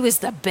 Oh, he was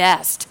the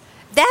best.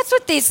 That's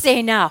what they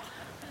say now.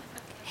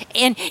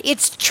 And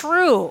it's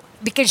true,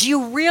 because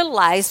you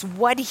realize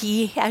what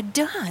he had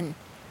done.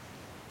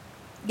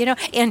 I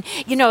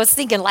was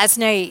thinking last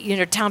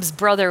night, Tom's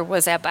brother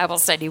was at Bible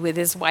study with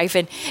his wife,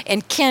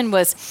 and Ken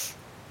was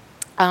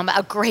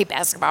a great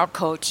basketball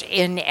coach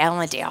in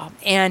Allendale.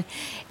 And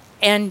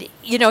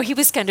he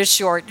was kind of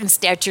short in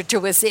stature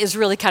too. It was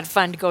really kind of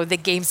fun to go to the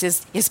games.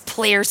 His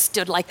players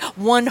stood like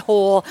one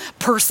whole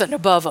person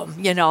above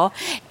him,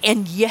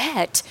 And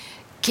yet,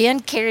 Ken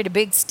carried a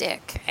big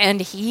stick,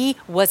 and he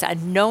was a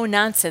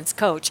no-nonsense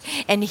coach.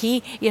 And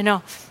he,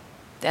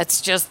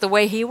 That's just the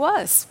way he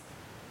was.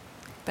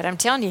 But I'm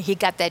telling you, he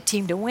got that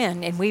team to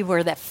win, and we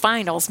were the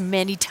finals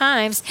many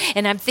times.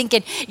 And I'm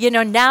thinking,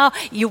 now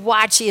you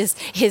watch his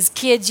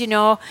kids,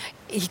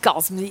 he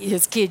calls them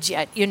his kids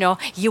yet,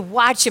 you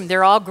watch them,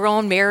 they're all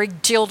grown,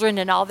 married, children,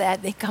 and all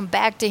that. They come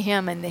back to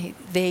him, and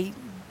they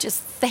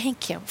just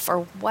thank him for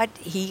what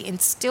he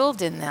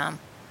instilled in them.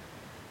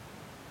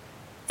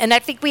 And I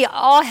think we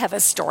all have a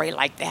story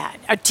like that.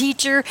 A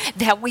teacher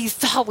that we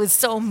thought was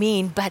so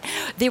mean, but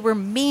they were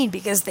mean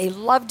because they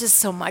loved us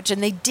so much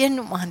and they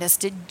didn't want us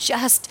to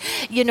just,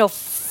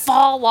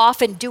 fall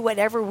off and do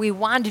whatever we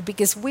wanted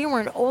because we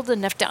weren't old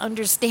enough to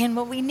understand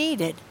what we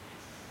needed.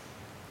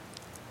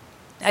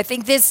 I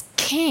think this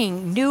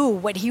king knew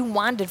what he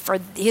wanted for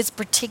his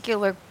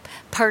particular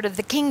part of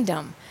the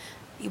kingdom.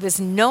 He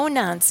was no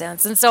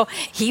nonsense. And so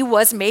he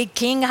was made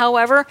king,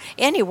 however,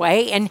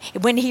 anyway, and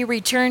when he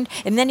returned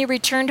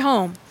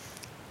home.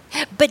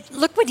 But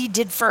look what he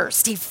did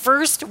first. He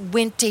first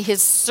went to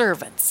his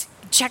servants,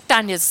 checked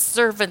on his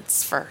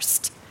servants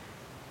first.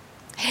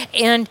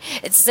 And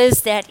it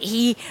says that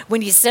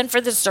when he sent for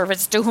the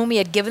servants to whom he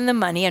had given the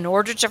money in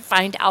order to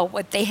find out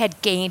what they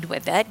had gained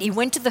with it, he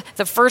went to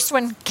the first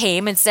one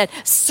came and said,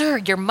 "Sir,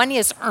 your money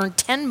has earned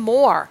 10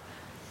 more.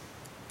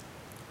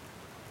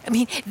 I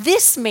mean,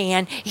 this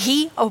man,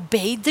 he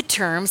obeyed the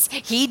terms.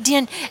 He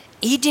didn't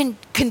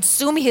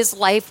consume his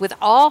life with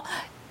all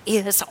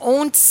his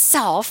own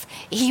self.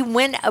 He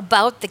went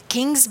about the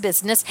king's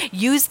business,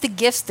 used the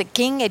gifts the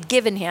king had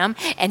given him,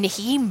 and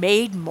he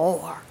made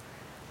more."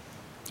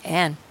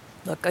 And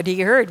look what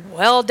he heard.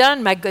 "Well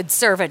done, my good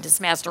servant,"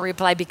 his master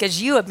replied, because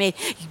you've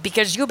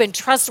been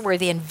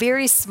trustworthy in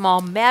very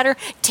small matter.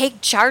 Take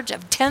charge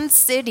of 10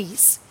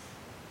 cities.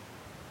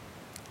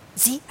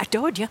 See, I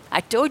told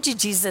you,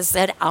 Jesus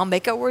said, "I'll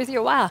make it worth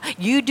your while.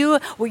 You do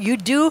what you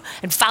do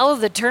and follow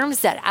the terms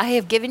that I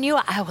have given you.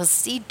 I will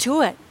see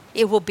to it.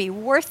 It will be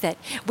worth it."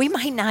 We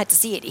might not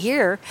see it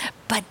here,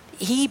 but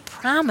he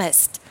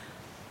promised.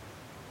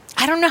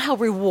 I don't know how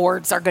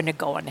rewards are going to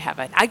go in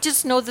heaven. I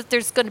just know that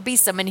there's going to be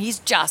some, and he's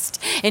just,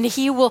 and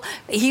he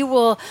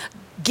will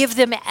give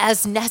them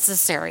as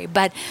necessary.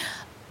 But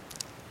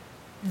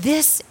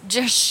this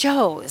just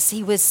shows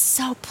he was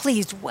so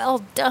pleased.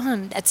 "Well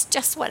done. That's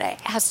just what I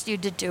asked you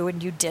to do,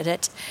 and you did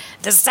it."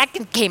 The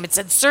second came and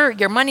said, "Sir,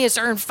 your money has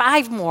earned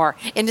 5 more."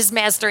 And his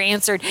master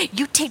answered,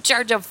 "You take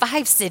charge of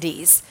 5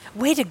 cities.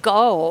 Way to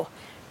go."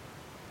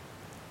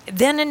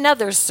 Then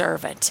another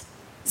servant.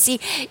 See,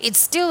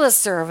 it's still a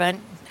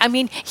servant. I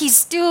mean, he's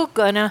still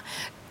gonna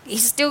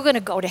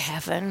go to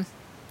heaven.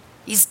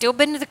 He's still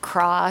been to the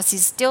cross.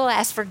 He's still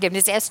asked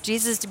forgiveness, asked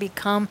Jesus to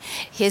become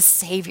his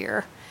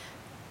Savior,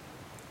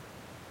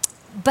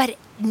 but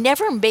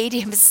never made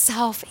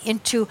himself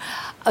into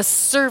a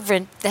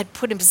servant that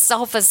put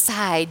himself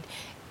aside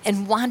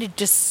and wanted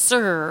to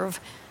serve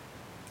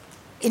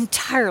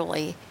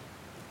entirely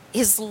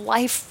his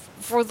life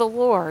for the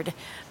Lord.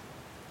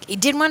 He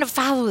didn't want to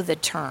follow the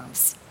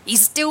terms. He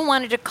still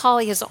wanted to call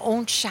his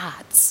own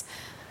shots.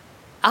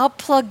 "I'll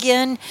plug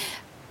in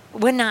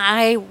when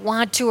I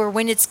want to or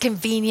when it's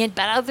convenient,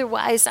 but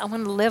otherwise I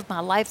want to live my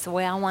life the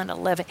way I want to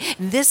live it."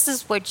 And this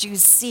is what you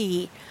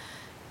see.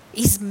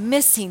 He's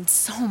missing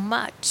so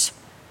much.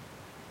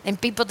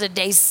 And people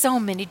today, so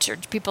many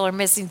church people are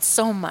missing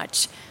so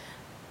much.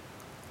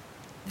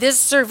 This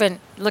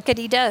servant, look what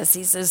he does.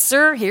 He says,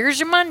 "Sir, here's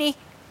your money.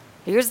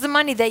 Here's the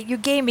money that you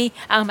gave me.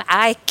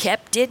 I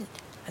kept it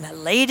and I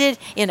laid it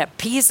in a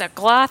piece of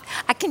cloth."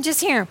 I can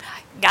just hear him.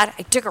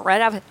 I took it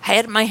right off. I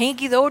had my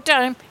hanky the whole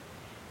time.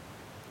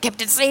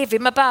 Kept it safe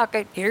in my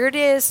pocket. Here it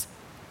is.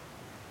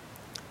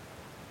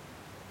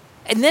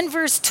 And then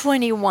verse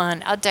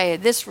 21, I'll tell you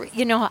this,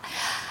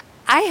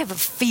 I have a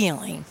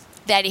feeling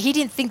that he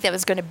didn't think that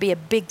was going to be a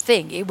big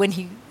thing.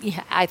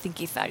 I think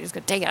he thought he was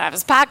going to take it out of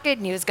his pocket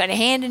and he was going to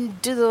hand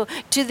it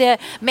to the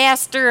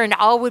master and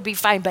all would be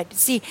fine. But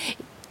see,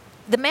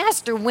 the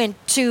master went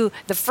to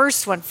the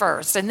first one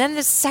first and then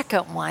the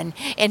second one,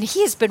 and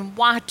he has been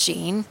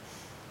watching.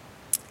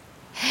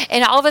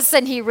 And all of a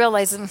sudden he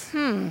realized,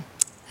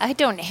 I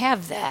don't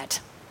have that.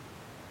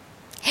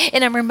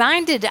 And I'm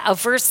reminded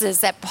of verses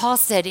that Paul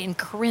said in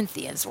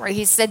Corinthians, where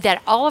he said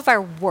that all of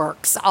our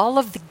works, all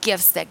of the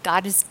gifts that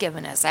God has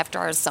given us after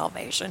our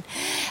salvation,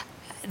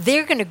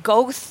 they're going to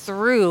go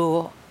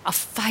through a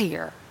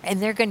fire,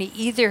 and they're going to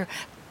either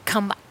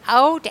come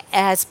out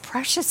as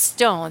precious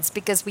stones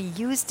because we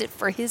used it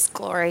for his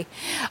glory,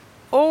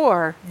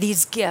 or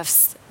these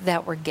gifts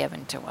that were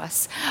given to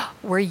us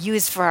were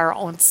used for our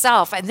own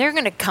self, and they're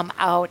going to come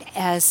out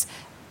as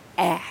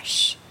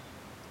ash.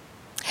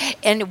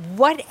 And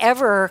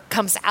whatever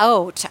comes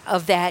out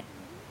of that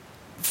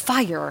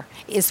fire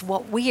is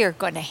what we are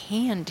going to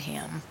hand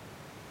him.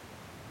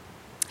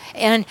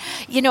 And,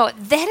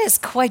 that is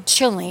quite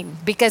chilling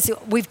because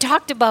we've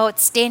talked about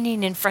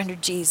standing in front of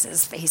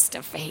Jesus face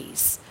to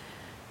face.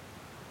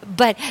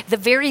 But the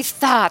very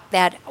thought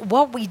that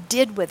what we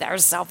did with our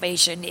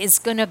salvation is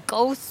going to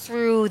go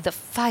through the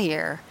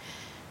fire.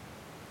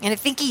 And I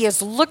think he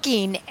is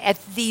looking at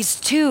these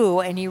two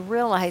and he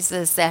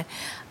realizes that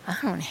I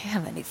don't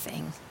have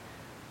anything.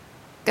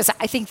 Because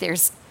I think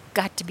there's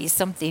got to be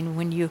something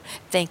when you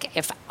think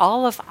if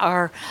all of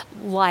our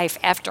life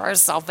after our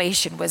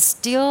salvation was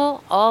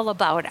still all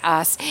about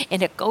us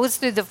and it goes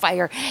through the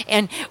fire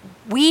and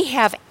we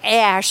have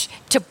ash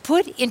to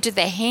put into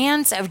the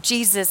hands of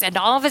Jesus and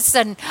all of a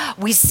sudden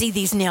we see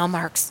these nail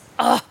marks.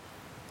 Oh.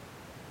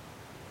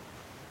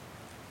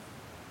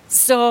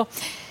 So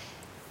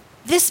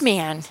this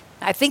man,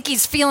 I think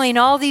he's feeling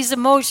all these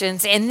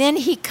emotions, and then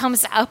he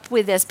comes up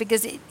with this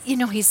because,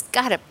 he's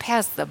got to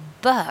pass the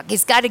buck.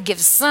 He's got to give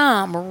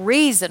some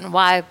reason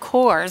why, of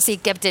course, he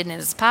kept it in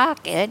his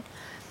pocket.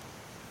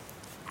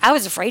 I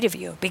was afraid of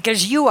you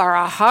because you are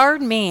a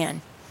hard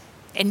man,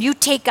 and you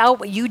take out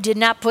what you did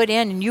not put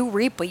in, and you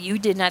reap what you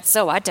did not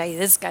sow. I tell you,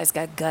 this guy's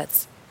got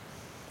guts.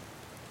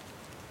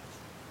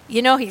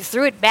 He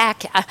threw it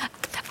back.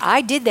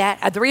 I did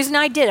that. The reason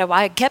I did it,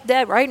 I kept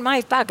that right in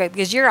my pocket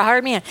because you're a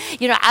hard man.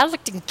 I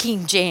looked in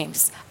King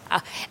James.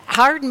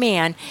 Hard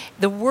man,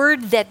 the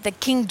word that the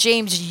King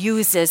James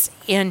uses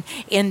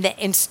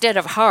instead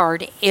of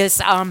hard is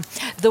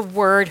the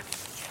word,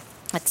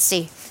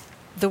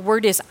 the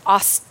word is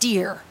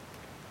austere.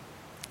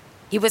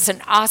 He was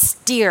an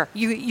austere.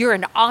 You're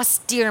an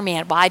austere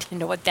man. Well, I didn't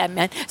know what that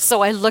meant,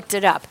 so I looked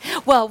it up.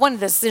 Well, one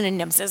of the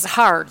synonyms is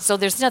hard, so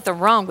there's nothing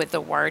wrong with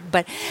the word,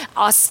 but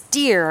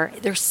austere,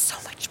 there's so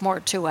much more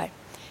to it.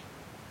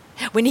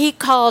 When he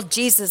called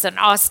Jesus an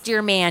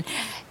austere man,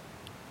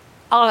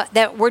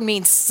 that word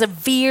means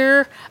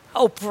severe,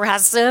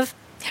 oppressive,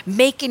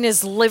 making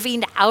his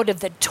living out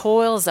of the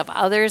toils of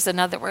others. In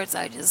other words,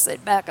 I just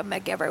sit back and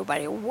make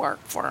everybody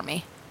work for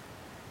me.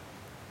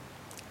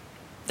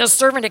 The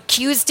servant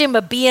accused him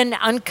of being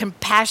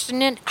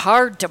uncompassionate,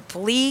 hard to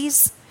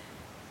please.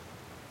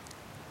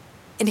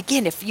 And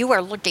again, if you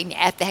are looking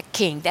at that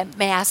king, that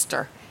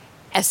master,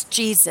 as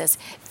Jesus,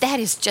 that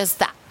is just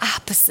the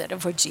opposite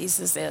of what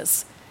Jesus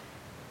is.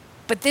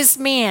 But this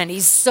man,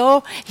 he's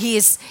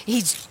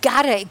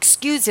got to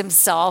excuse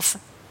himself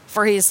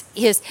for his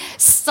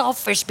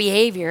selfish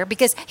behavior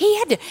because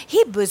he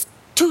was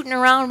tooting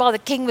around while the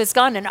king was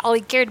gone and all he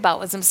cared about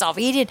was himself.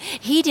 He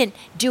didn't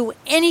do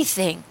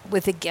anything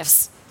with the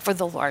gifts for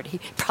the Lord. He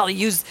probably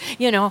used,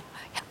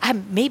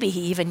 maybe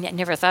he even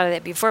never thought of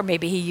that before.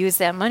 Maybe he used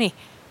that money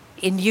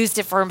and used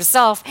it for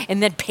himself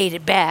and then paid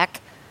it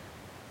back.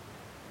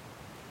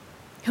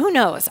 Who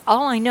knows?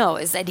 All I know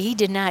is that he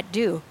did not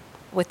do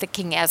what the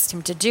king asked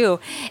him to do.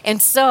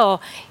 And so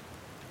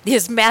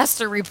his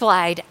master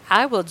replied,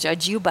 I will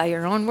judge you by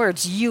your own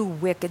words, you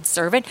wicked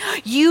servant.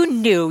 You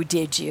knew,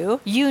 did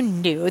you? You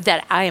knew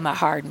that I am a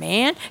hard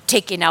man,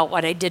 taking out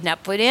what I did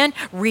not put in,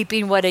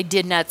 reaping what I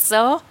did not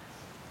sow.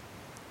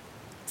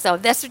 So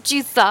that's what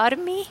you thought of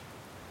me?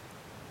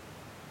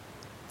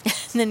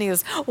 And then he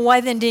goes,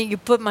 why then didn't you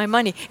put my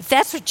money? If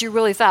that's what you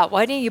really thought,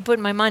 why didn't you put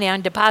my money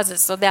on deposit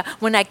so that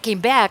when I came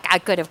back, I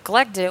could have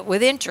collected it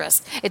with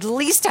interest? At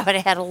least I would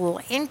have had a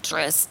little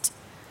interest.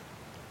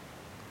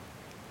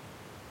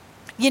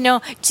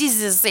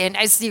 Jesus is saying,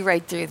 I see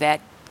right through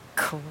that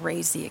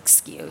crazy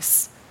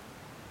excuse.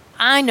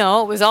 I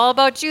know it was all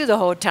about you the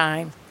whole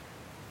time.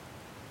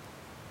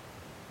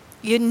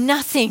 You had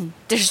nothing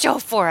to show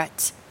for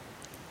it.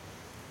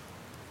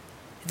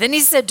 Then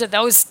he said to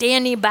those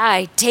standing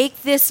by,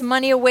 take this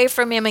money away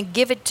from him and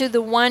give it to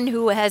the one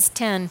who has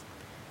 10.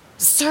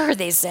 Sir,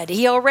 they said,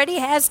 he already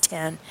has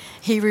 10.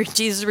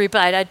 Jesus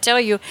replied, I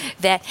tell you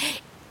that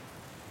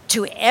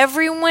to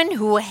everyone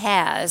who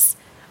has,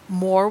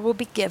 more will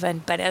be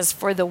given. But as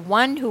for the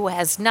one who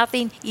has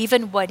nothing,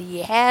 even what he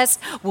has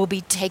will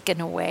be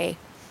taken away.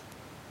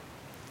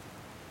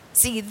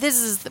 See, this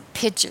is the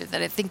picture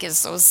that I think is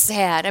so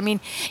sad. I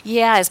mean,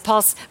 yeah, as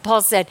Paul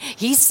said,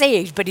 he's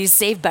saved, but he's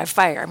saved by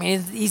fire. I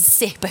mean, he's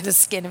saved by the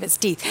skin of his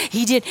teeth.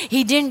 He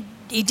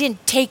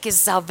didn't take his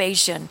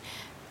salvation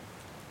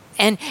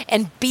and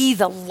be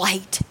the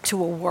light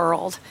to a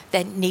world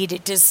that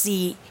needed to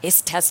see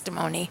his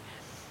testimony.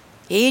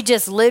 He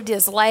just lived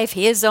his life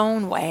his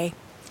own way.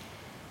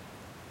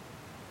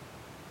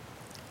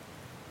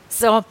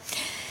 So,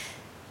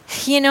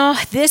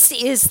 this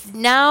is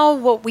now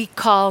what we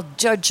call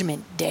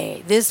Judgment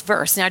Day, this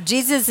verse. Now,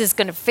 Jesus is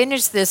going to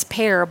finish this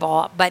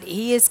parable, but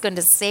he is going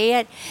to say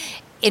it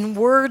in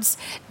words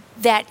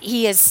that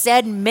he has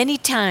said many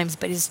times,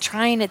 but he's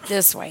trying it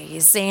this way.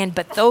 He's saying,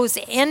 but those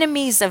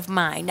enemies of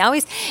mine. Now,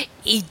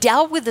 he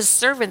dealt with the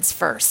servants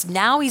first.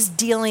 Now he's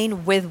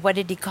dealing with, what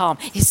did he call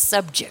them? His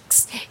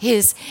subjects,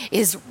 his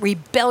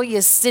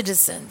rebellious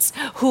citizens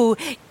who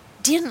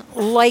didn't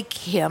like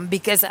him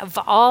because of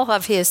all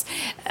of his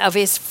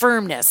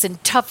firmness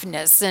and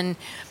toughness and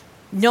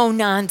no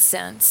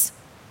nonsense.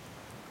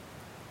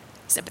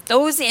 He said, but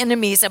those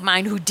enemies of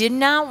mine who did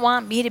not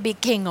want me to be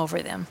king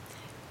over them,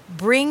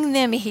 bring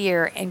them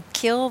here and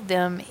kill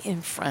them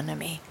in front of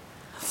me.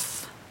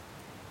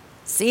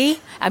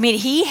 See? I mean,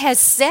 he has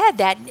said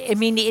that. I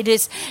mean, it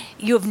is,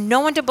 you have no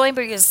one to blame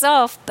but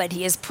yourself, but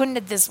he is putting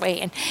it this way.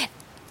 And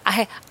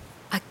I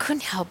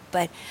couldn't help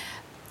but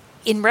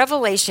in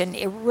Revelation,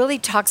 it really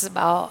talks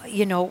about,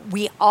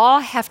 we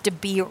all have to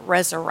be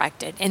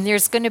resurrected, and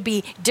there's going to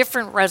be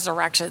different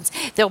resurrections.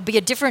 There'll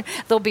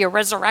be a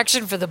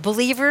resurrection for the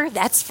believer.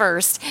 That's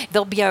first.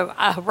 There'll be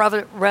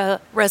a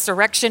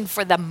resurrection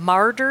for the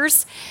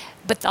martyrs,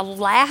 but the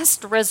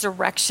last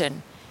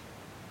resurrection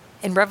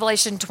in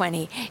Revelation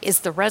 20 is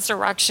the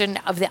resurrection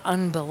of the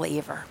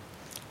unbeliever,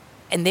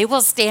 and they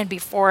will stand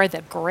before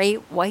the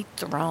great white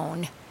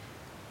throne.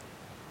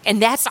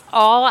 And that's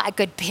all I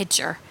could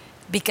picture.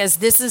 Because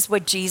this is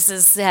what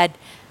Jesus said,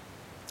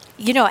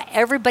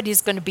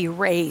 everybody's going to be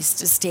raised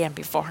to stand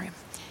before him.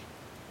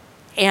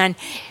 And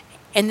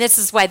this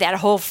is why that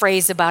whole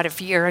phrase about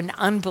if you're an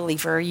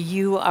unbeliever,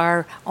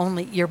 you're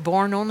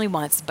born only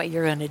once, but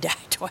you're going to die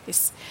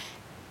twice.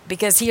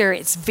 Because here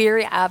it's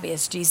very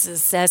obvious.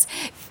 Jesus says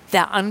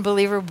the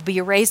unbeliever will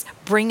be raised,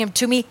 bring him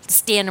to me,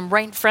 stand him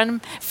right in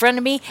front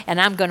of me, and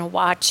I'm going to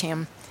watch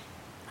him.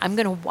 I'm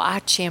going to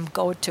watch him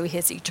go to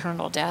his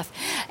eternal death.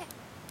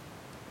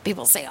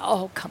 People say,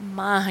 oh, come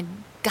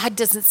on. God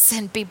doesn't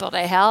send people to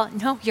hell.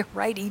 No, you're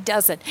right. He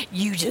doesn't.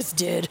 You just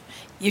did.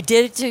 You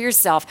did it to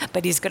yourself,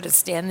 but he's going to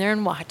stand there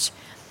and watch.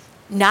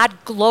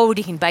 Not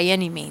gloating by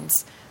any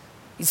means.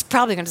 He's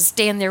probably going to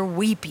stand there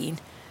weeping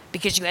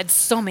because you had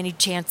so many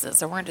chances.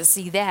 And we're going to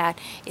see that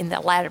in the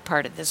latter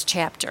part of this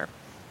chapter.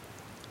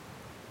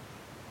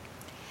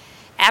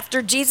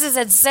 After Jesus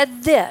had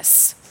said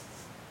this,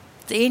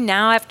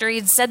 after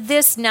he'd said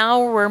this,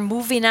 now we're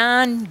moving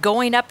on,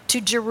 going up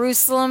to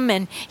Jerusalem,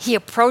 and he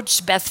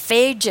approached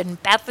Bethphage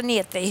and Bethany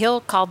at the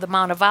hill called the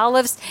Mount of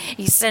Olives.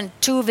 He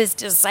sent 2 of his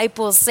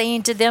disciples,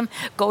 saying to them,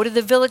 go to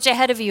the village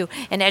ahead of you,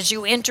 and as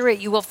you enter it,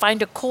 you will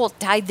find a colt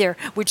tied there,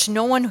 which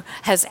no one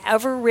has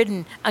ever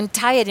ridden.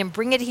 Untie it and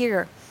bring it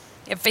here.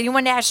 If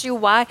anyone asks you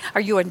why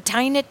are you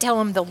untying it,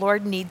 tell him the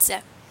Lord needs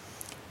it.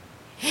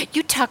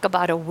 You talk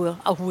about a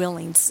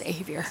willing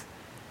Savior.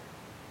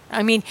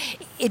 I mean,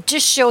 it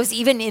just shows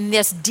even in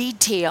this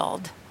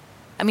detailed.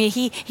 I mean,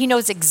 he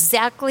knows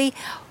exactly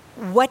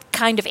what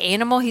kind of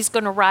animal he's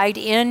going to ride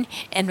in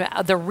and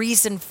the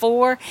reason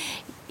for.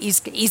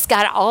 He's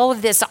got all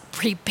of this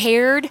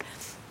prepared.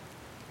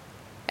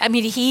 I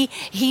mean,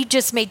 he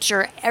just made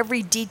sure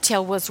every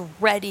detail was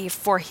ready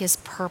for his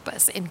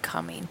purpose in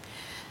coming.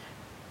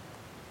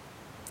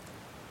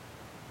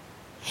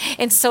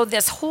 And so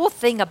this whole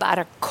thing about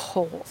a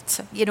colt,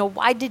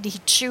 why did he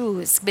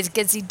choose?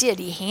 Because he did.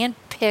 He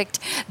handpicked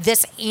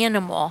this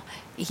animal.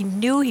 He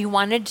knew he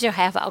wanted to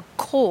have a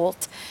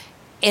colt,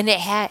 and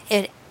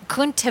it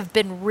couldn't have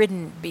been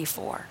ridden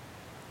before.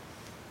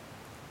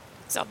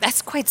 So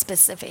that's quite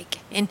specific.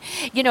 And,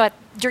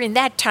 during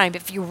that time,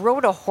 if you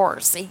rode a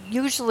horse, it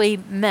usually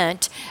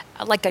meant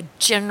like a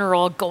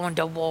general going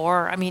to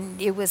war. I mean,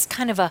 it was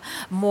kind of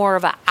more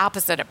of an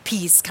opposite of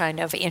peace kind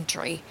of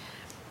entry.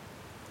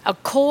 A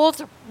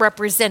colt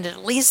represented,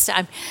 at least,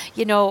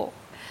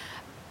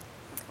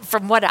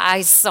 from what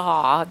I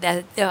saw,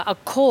 that a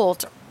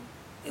colt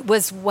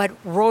was what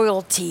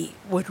royalty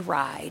would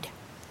ride.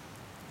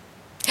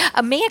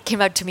 A man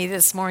came up to me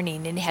this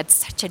morning and had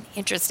such an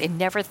interest and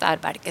never thought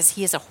about it because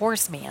he is a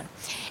horseman.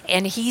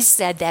 And he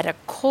said that a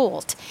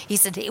colt,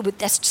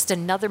 that's just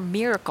another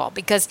miracle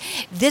because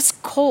this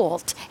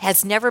colt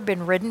has never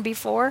been ridden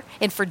before.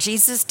 And for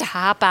Jesus to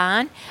hop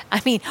on,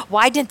 I mean,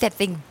 why didn't that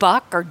thing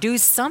buck or do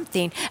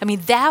something? I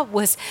mean, that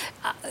was,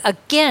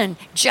 again,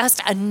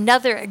 just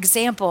another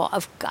example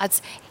of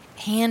God's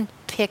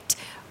hand-picked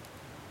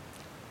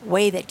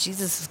way that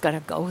Jesus is going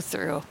to go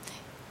through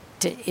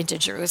into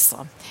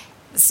Jerusalem.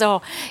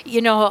 So,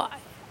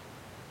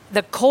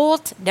 the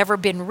colt, never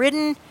been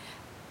ridden,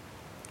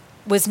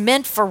 was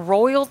meant for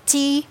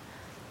royalty.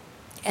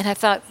 And I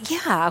thought,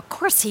 yeah, of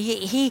course,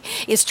 he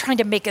is trying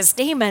to make a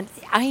statement.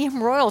 I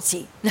am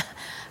royalty.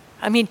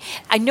 I mean,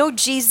 I know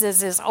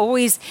Jesus has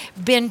always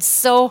been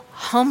so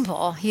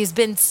humble. He's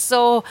been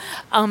so,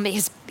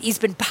 he's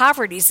been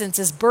poverty since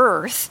his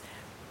birth.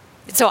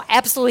 So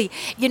absolutely,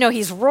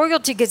 he's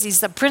royalty because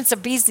he's the Prince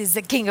of Peace, he's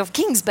the King of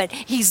Kings, but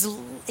he's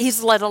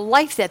led a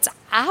life that's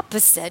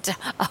opposite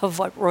of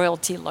what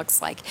royalty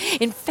looks like.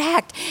 In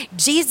fact,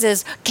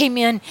 Jesus came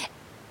in,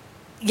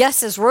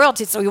 yes, as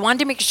royalty, so he wanted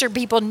to make sure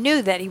people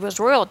knew that he was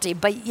royalty,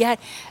 but yet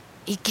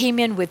he came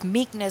in with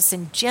meekness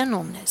and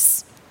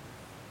gentleness.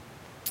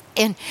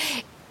 And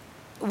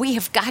we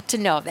have got to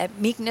know that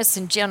meekness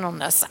and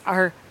gentleness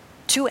are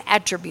 2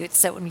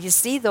 attributes that when you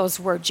see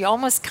those words, you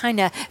almost kind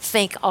of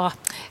think, oh,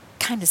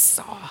 kind of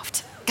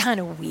soft, kind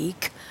of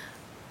weak.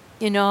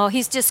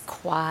 He's just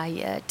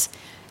quiet.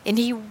 And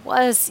he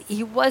was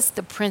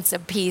the Prince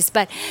of Peace.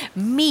 But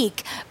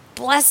meek,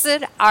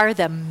 blessed are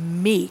the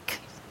meek,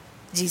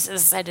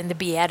 Jesus said in the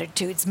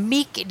Beatitudes.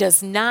 Meek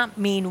does not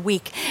mean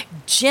weak.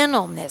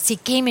 Gentleness. He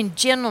came in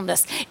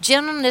gentleness.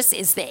 Gentleness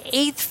is the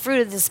 8th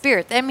fruit of the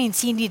Spirit. That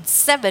means he needs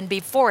 7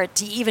 before it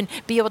to even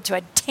be able to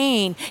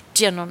attain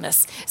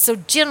gentleness. So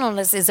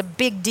gentleness is a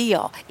big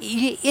deal.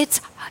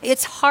 It's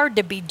hard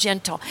to be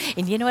gentle.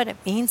 And you know what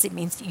it means? It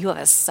means you have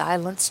a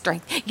silent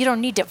strength. You don't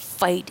need to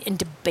fight and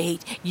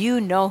debate. You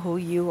know who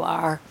you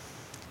are.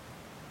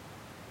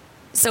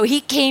 So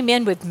he came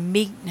in with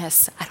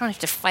meekness. I don't have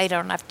to fight. I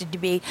don't have to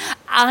debate.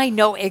 I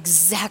know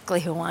exactly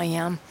who I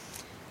am.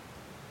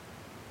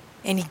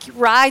 And he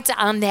rides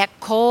on that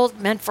colt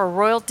meant for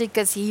royalty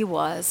because he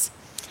was.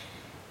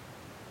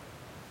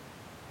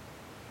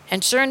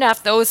 And sure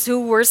enough, those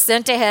who were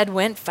sent ahead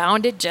went,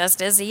 found it just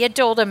as he had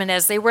told them. And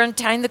as they were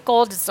untying the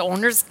colt, its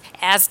owners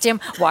asked him,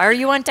 "Why are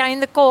you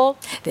untying the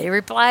colt?" They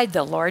replied,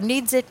 "The Lord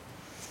needs it."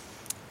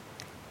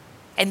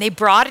 And they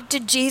brought it to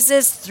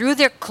Jesus, threw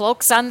their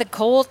cloaks on the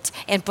colt,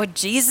 and put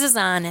Jesus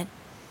on it.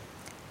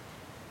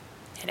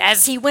 And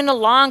as he went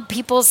along,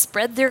 people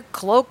spread their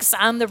cloaks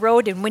on the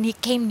road. And when he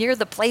came near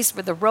the place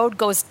where the road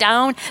goes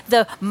down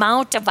the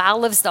Mount of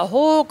Olives, the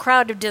whole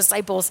crowd of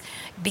disciples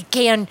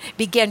began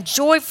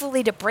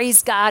joyfully to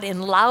praise God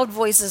in loud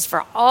voices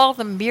for all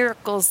the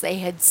miracles they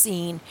had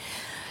seen.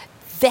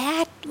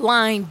 That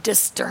line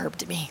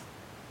disturbed me.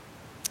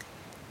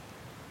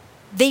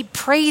 They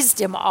praised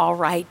him all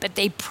right, but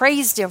they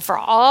praised him for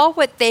all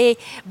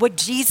what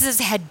Jesus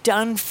had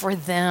done for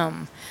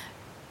them.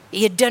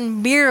 He had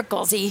done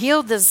miracles. He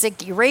healed the sick.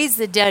 He raised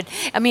the dead.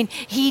 I mean,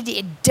 he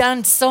had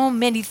done so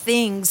many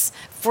things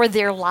for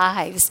their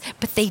lives,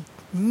 but they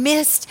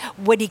missed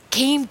what he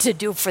came to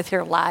do for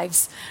their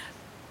lives.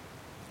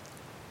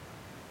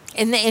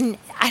 And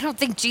I don't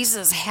think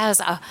Jesus has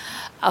a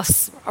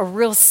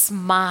real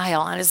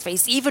smile on his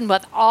face, even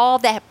with all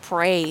that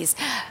praise.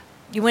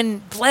 When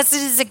blessed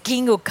is the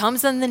King who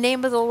comes in the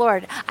name of the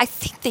Lord, I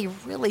think they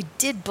really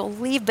did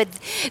believe, but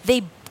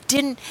they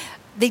didn't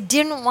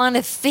want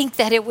to think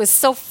that it was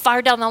so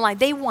far down the line.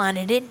 They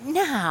wanted it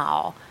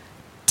now.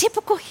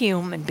 Typical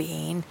human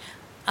being.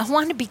 I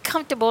want to be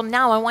comfortable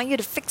now. I want you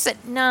to fix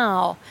it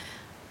now.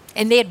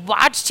 And they had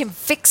watched him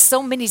fix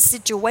so many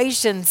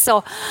situations.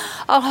 So,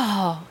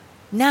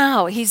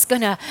 now he's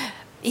gonna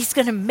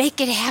make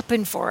it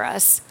happen for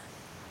us.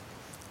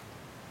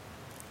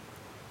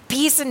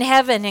 Peace in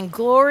heaven and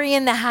glory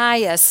in the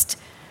highest.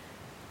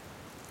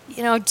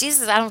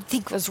 Jesus, I don't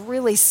think, was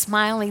really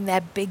smiling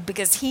that big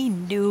because he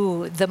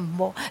knew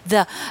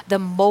the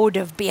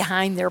motive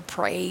behind their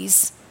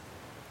praise.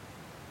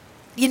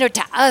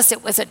 To us,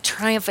 it was a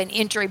triumphant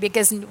entry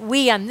because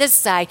we on this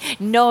side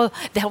know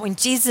that when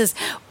Jesus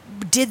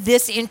did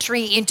this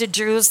entry into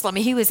Jerusalem,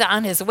 he was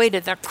on his way to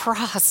the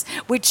cross,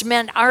 which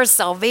meant our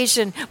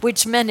salvation,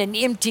 which meant an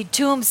empty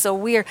tomb. So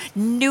we're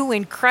new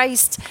in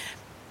Christ.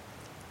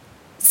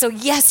 So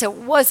yes, it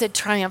was a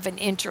triumphant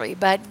entry,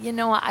 but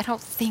I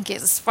don't think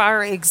as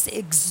far as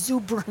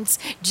exuberance,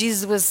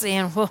 Jesus was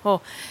saying,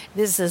 "Whoa,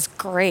 this is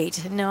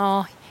great."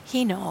 No,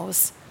 he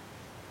knows.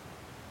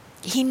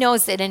 He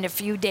knows that in a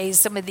few days,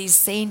 some of these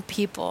sane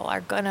people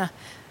are gonna,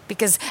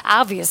 because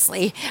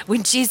obviously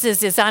when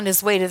Jesus is on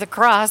his way to the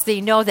cross, they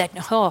know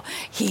that, no,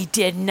 he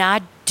did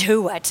not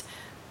do it.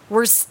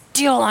 We're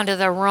still under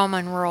the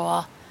Roman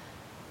rule.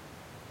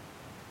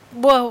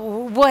 Well,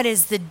 what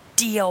is the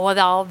deal with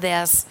all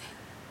this?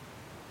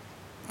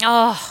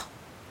 Oh,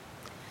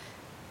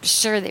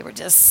 sure, they were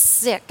just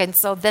sick. And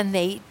so then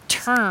they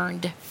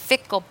turned.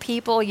 Fickle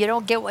people, you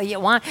don't get what you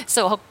want.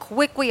 So how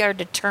quick we are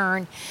to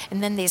turn.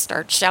 And then they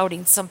start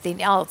shouting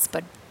something else,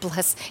 but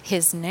bless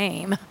his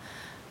name.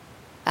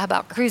 How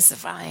about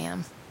crucify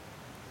him?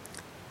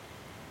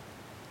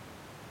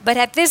 But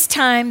at this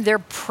time, they're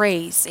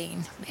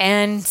praising.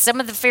 And some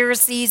of the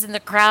Pharisees in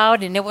the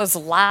crowd, and it was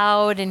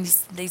loud, and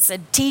they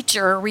said,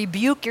 "Teacher,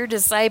 rebuke your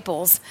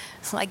disciples."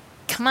 Like,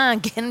 come on,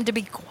 get them to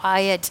be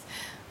quiet.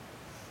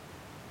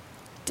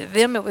 To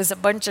them, it was a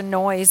bunch of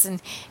noise. And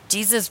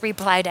Jesus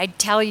replied, "I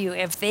tell you,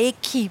 if they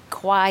keep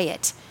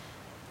quiet,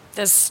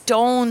 the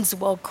stones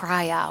will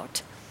cry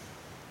out."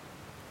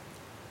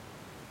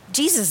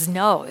 Jesus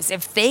knows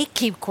if they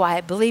keep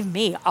quiet, believe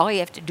me, all you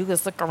have to do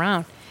is look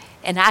around.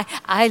 And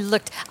I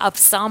looked up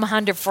Psalm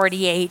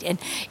 148, and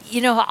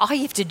all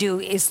you have to do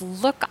is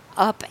look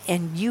up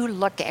and you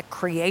look at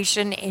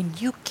creation,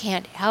 and you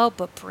can't help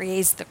but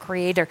praise the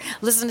Creator.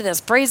 Listen to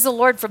this. "Praise the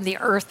Lord from the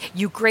earth,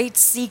 you great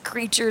sea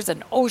creatures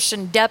and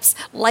ocean depths,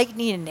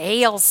 lightning and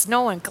hail,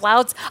 snow and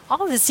clouds,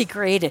 all this he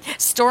created.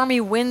 Stormy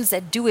winds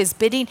that do his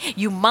bidding,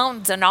 you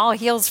mountains and all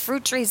hills,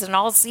 fruit trees and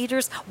all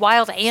cedars,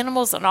 wild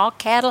animals and all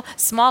cattle,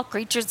 small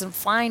creatures and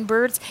flying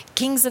birds,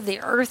 kings of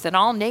the earth and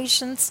all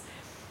nations.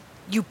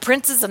 You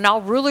princes and all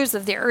rulers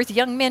of the earth,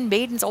 young men,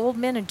 maidens, old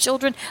men, and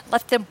children,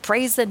 let them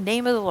praise the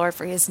name of the Lord,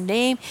 for his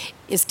name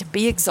is to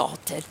be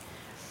exalted."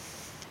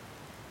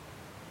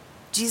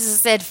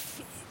 Jesus said,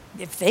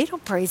 if they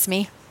don't praise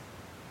me,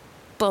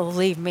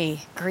 believe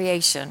me,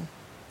 creation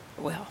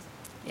will.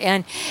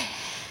 And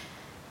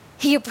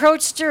he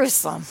approached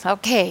Jerusalem.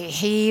 Okay,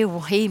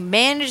 he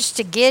managed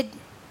to get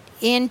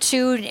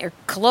into, or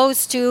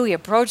close to, he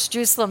approached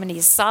Jerusalem, and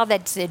he saw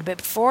that city. But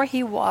before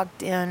he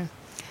walked in,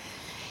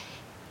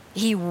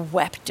 he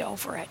wept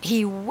over it.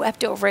 He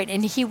wept over it,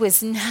 and he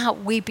was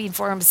not weeping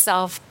for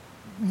himself.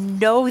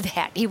 Know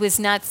that. He was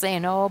not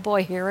saying, "Oh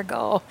boy, here we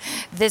go.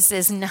 This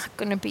is not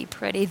going to be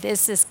pretty.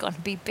 This is going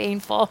to be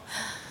painful."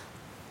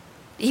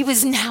 He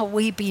was not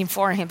weeping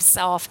for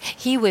himself.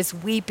 He was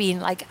weeping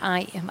like,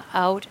 I am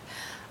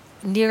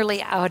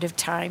nearly out of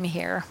time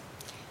here.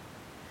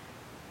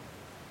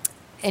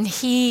 and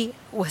he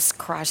was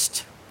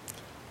crushed.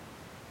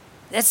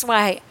 That's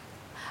why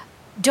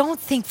don't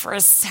think for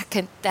a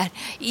second that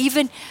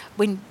even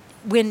when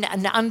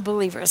an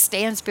unbeliever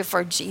stands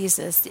before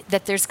Jesus,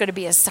 that there's going to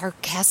be a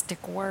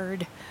sarcastic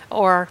word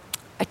or,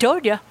 I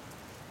told you,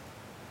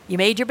 you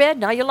made your bed,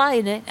 now you lie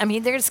in it. I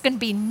mean, there's going to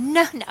be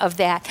none of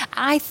that.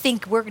 I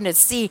think we're going to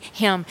see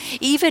him,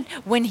 even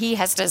when he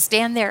has to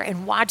stand there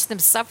and watch them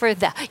suffer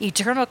the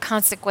eternal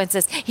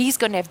consequences, he's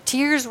going to have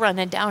tears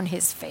running down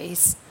his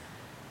face.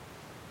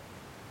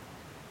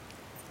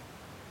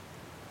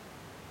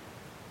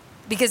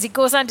 Because he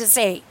goes on to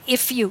say,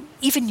 if you,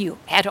 even you,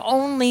 had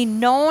only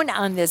known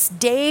on this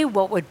day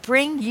what would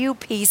bring you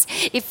peace,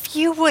 if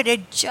you would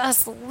have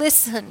just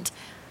listened.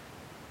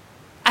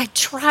 I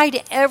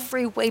tried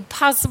every way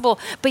possible,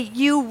 but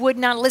you would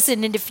not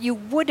listen. And if you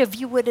would have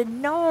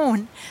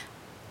known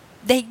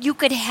that you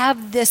could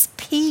have this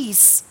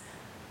peace.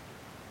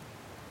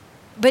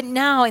 But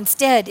now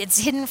instead, it's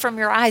hidden from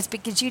your eyes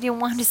because you didn't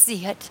want to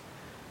see it.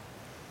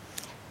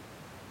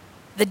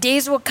 The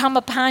days will come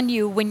upon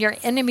you when your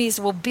enemies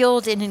will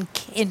build an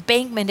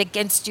embankment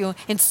against you,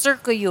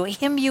 encircle you,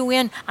 hem you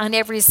in on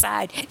every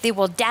side. They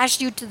will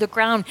dash you to the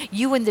ground,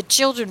 you and the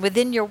children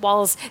within your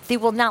walls. They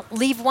will not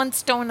leave one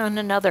stone on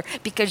another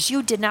because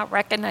you did not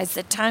recognize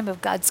the time of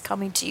God's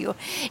coming to you.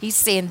 He's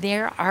saying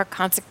there are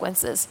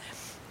consequences.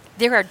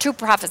 There are two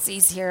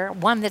prophecies here,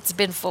 one that's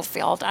been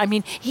fulfilled. I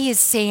mean, he is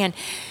saying,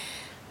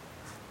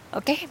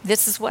 okay,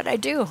 this is what I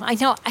do. I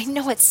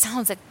know it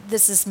sounds like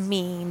this is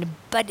mean,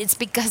 but it's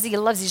because he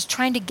loves. He's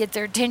trying to get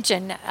their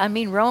attention. I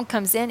mean, Rome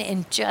comes in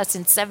and just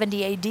in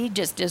 70 AD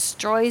just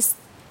destroys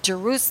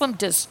Jerusalem,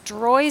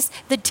 destroys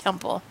the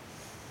temple.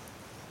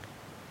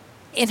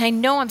 And I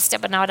know I'm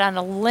stepping out on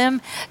a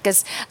limb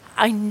because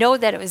I know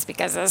that it was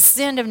because of the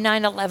sin of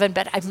 9/11,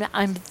 but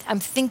I'm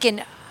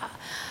thinking,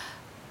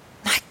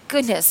 my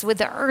goodness, with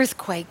the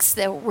earthquakes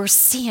that we're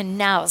seeing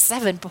now,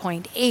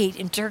 7.8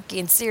 in Turkey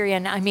and Syria,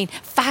 and I mean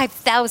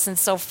 5,000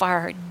 so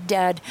far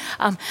dead.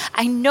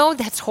 I know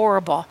that's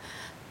horrible.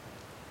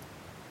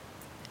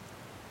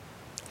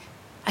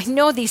 I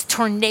know these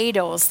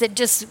tornadoes that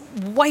just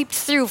wiped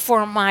through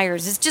Fort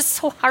Myers. It's just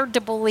so hard to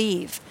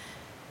believe.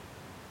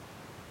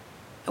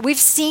 We've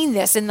seen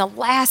this in the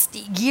last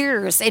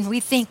years, and we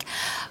think,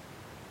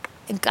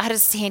 and God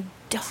is saying,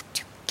 don't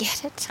you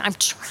get it? I'm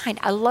trying.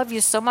 I love you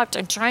so much.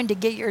 I'm trying to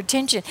get your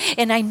attention.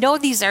 And I know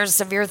these are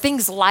severe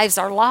things. Lives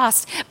are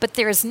lost. But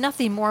there is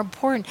nothing more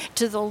important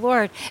to the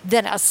Lord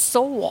than a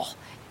soul.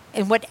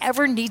 And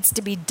whatever needs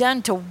to be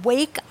done to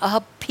wake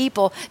up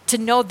people to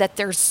know that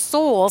their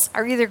souls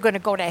are either going to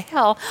go to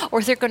hell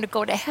or they're going to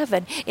go to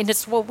heaven. And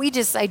it's what we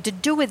decide to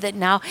do with it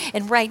now.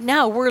 And right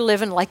now we're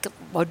living like,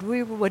 what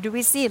did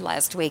we see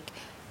last week?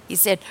 He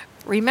said,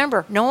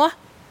 remember Noah?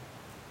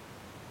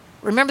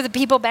 Remember the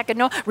people back in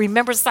Noah?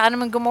 Remember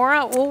Sodom and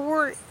Gomorrah? Well,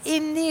 we're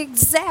in the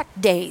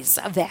exact days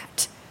of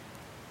that.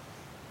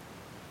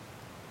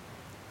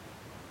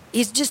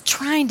 He's just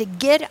trying to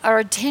get our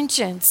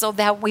attention so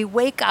that we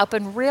wake up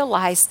and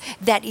realize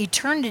that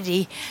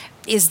eternity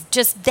is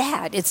just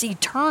that. It's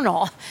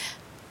eternal.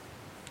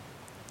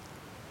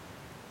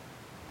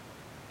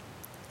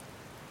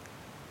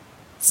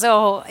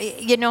 So,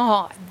 you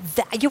know,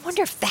 you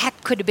wonder if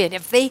that could have been,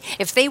 if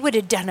they would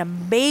have done a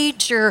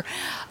major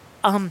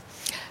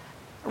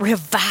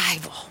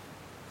revival.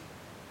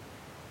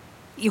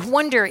 You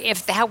wonder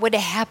if that would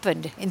have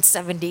happened in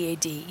 70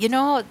 AD. You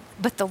know,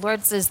 but the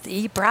Lord says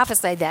he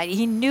prophesied that.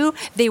 He knew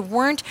they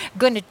weren't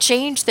going to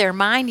change their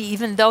mind,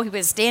 even though he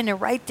was standing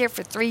right there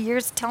for 3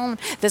 years telling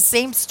them the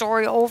same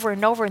story over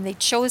and over, and they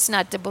chose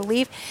not to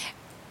believe.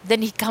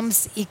 Then he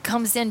comes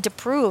in to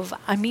prove,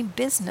 I mean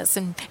business,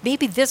 and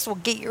maybe this will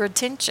get your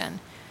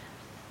attention.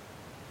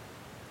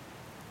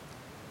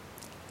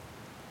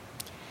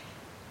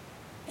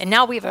 And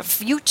now we have a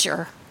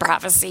future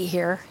prophecy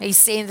here. He's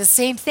saying the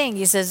same thing.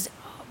 He says,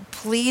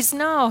 please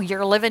know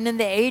you're living in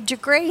the age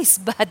of grace,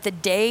 but the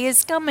day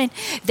is coming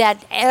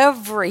that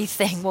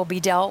everything will be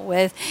dealt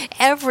with.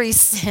 Every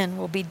sin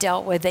will be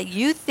dealt with that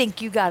you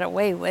think you got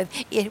away with.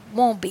 It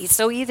won't be.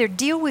 So either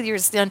deal with your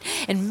sin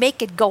and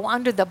make it go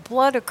under the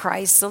blood of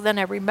Christ so then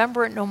I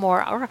remember it no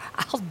more, or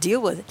I'll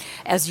deal with it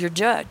as your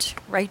judge,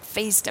 right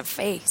face to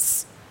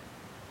face.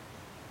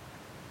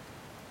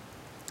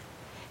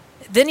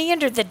 Then he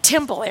entered the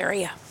temple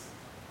area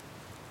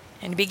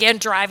and began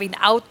driving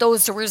out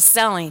those who were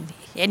selling.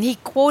 And he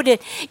quoted,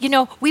 you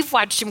know, we've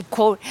watched him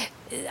quote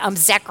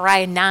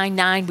Zechariah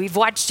 9:9. We've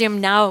watched him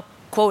now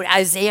quote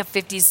Isaiah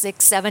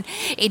 56:7.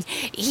 And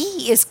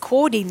he is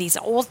quoting these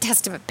Old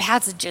Testament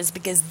passages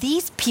because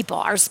these people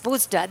are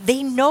supposed to,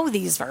 they know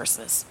these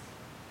verses.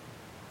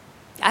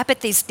 I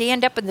bet they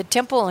stand up in the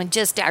temple and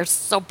just are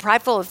so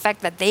prideful of the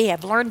fact that they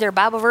have learned their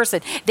Bible verse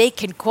and they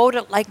can quote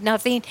it like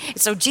nothing.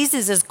 So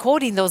Jesus is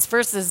quoting those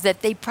verses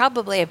that they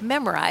probably have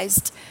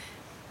memorized.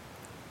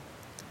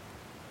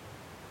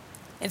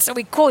 And so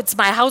he quotes,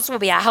 my house will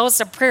be a house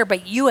of prayer,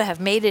 but you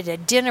have made it a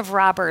den of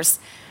robbers.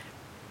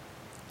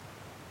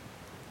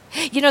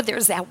 You know,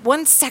 there's that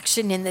one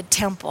section in the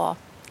temple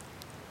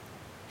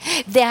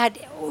that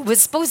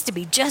was supposed to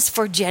be just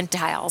for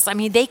Gentiles. I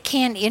mean, they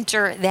can't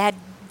enter that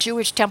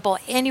Jewish temple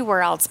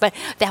anywhere else, but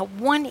that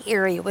one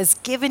area was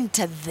given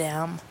to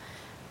them.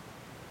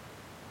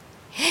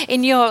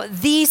 And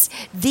these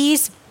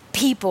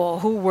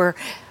people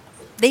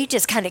they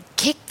just kind of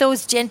kicked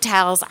those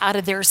Gentiles out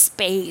of their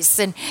space,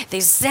 and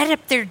they set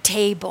up their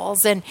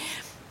tables, and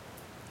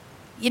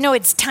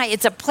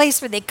it's a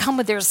place where they come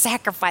with their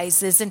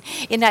sacrifices, and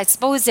I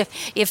suppose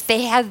if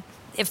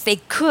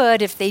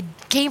they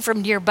came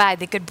from nearby,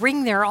 they could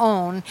bring their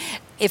own.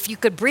 If you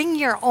could bring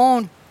your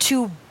own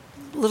 2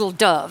 little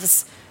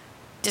doves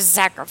to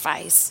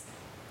sacrifice.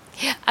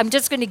 I'm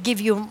just going to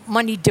give you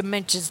money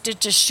dimensions to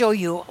just show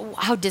you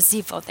how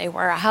deceitful they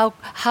were,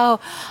 how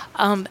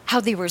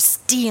they were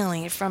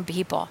stealing from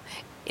people.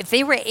 If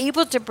they were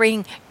able to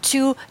bring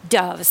 2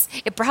 doves,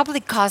 it probably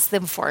cost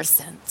them 4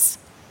 cents.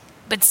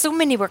 But so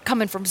many were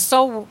coming from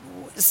so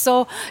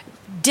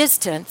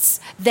distance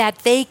that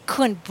they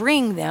couldn't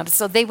bring them,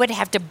 so they would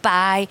have to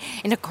buy.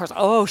 And of course,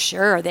 oh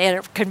sure, they had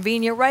it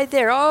convenient right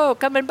there. Oh,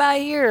 come and buy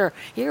here.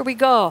 Here we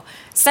go,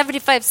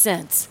 75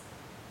 cents.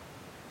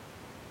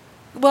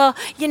 Well,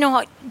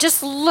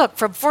 just look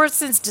from 4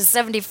 cents to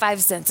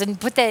 75 cents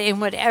and put that in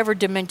whatever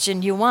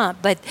dimension you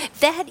want. But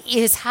that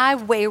is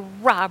highway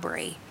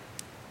robbery.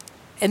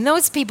 And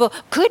those people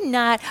could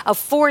not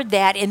afford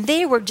that, and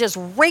they were just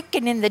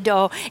raking in the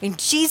dough. And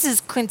Jesus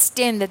couldn't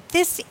stand that.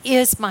 This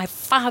is my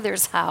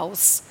Father's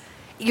house.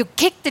 You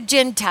kicked the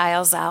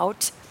Gentiles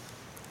out,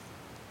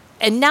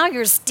 and now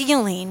you're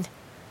stealing.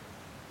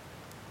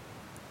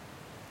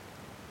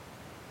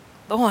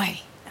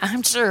 Boy,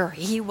 I'm sure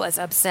he was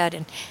upset.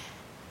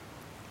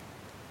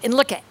 And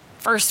look at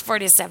verse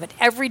 47.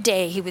 Every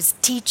day he was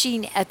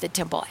teaching at the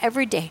temple.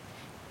 Every day.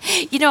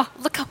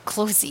 Look how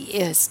close he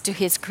is to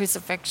his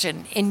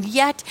crucifixion. And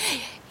yet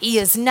he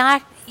is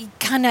not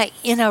kind of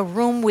in a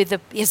room with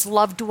his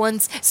loved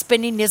ones,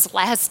 spending his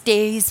last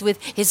days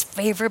with his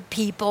favorite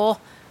people.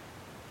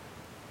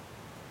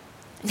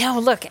 Now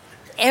look,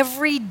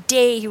 every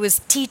day he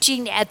was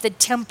teaching at the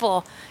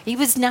temple. He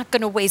was not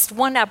going to waste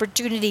one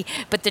opportunity,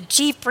 but the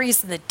chief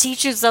priests and the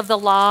teachers of the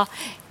law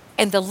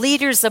and the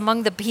leaders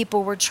among the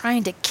people were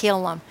trying to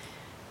kill him.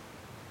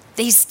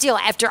 They still,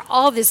 after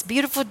all this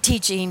beautiful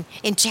teaching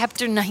in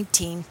chapter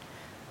 19,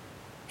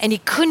 and he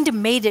couldn't have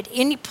made it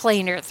any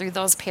plainer through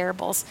those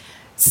parables,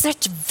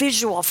 such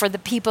visual for the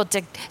people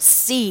to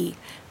see.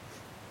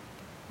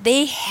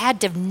 They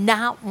had to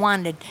not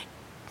wanted,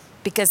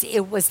 because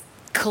it was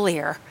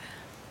clear.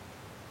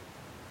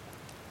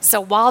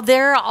 So while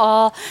they're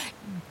all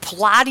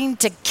plotting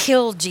to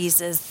kill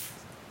Jesus,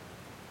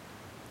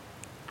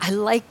 I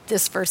like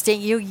this verse,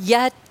 didn't you?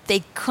 Yet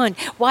they couldn't.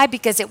 Why?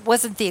 Because it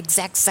wasn't the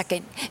exact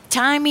second.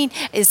 Timing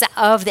is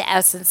of the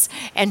essence.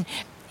 And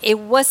it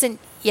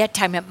wasn't yet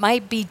time. It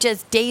might be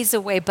just days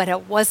away, but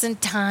it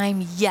wasn't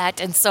time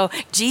yet. And so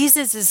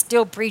Jesus is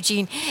still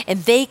preaching, and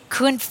they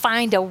couldn't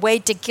find a way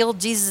to kill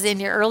Jesus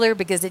any earlier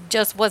because it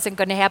just wasn't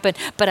going to happen.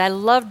 But I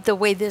loved the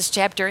way this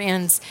chapter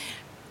ends,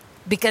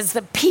 because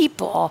the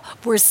people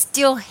were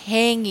still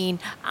hanging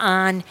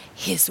on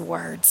his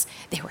words.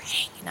 They were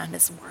hanging on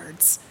his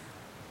words.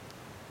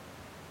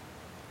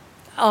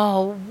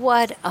 Oh,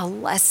 what a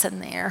lesson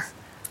there.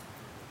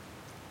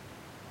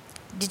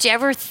 Did you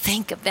ever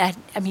think of that?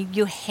 I mean,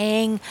 you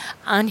hang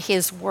on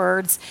his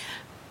words.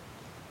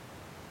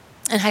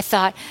 And I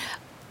thought,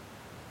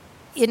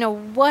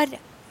 what?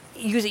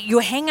 You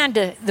hang on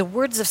to the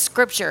words of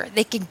Scripture.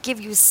 They can give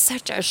you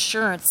such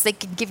assurance. They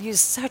can give you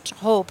such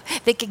hope.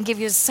 They can give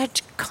you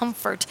such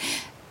comfort.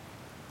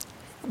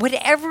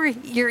 Whatever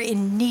you're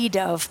in need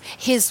of,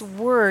 his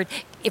word,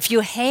 if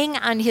you hang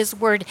on his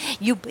word,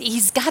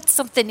 he's got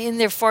something in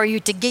there for you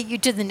to get you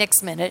to the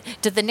next minute,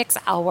 to the next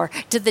hour,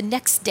 to the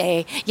next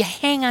day. You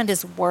hang on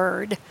his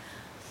word.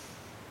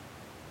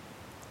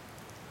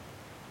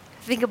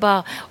 Think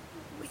about,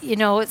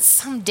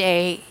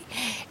 someday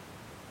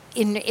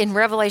in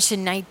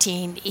Revelation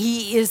 19,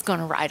 he is going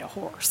to ride a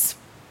horse.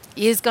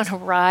 He is going to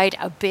ride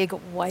a big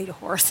white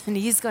horse, and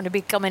he's going to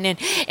be coming in.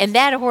 And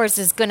that horse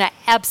is going to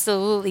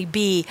absolutely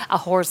be a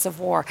horse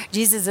of war.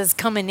 Jesus is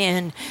coming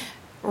in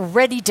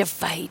ready to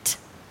fight.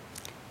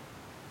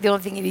 The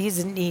only thing is he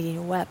isn't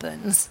needing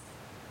weapons.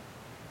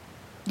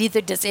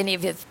 Neither does any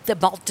of the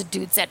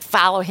multitudes that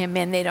follow him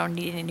in. They don't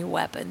need any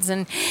weapons.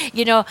 And,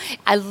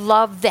 I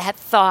love that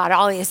thought.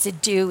 All he has to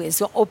do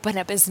is open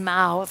up his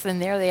mouth,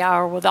 and there they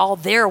are with all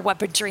their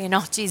weaponry, and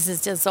all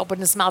Jesus just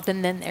opened his mouth,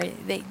 and then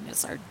they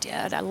just are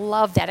dead. I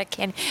love that.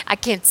 I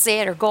can't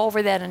say it or go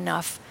over that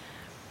enough.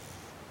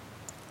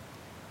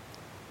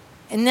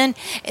 And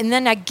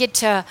then I get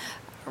to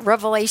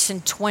Revelation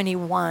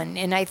 21,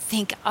 and I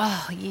think,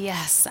 oh,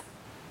 yes,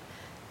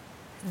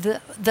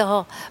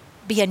 there'll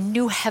be a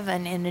new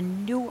heaven and a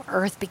new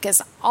earth,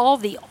 because all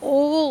the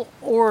old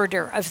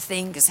order of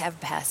things have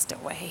passed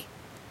away.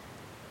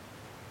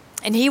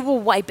 And he will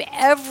wipe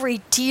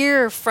every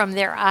tear from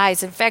their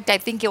eyes. In fact, I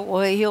think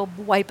he'll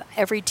wipe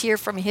every tear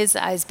from his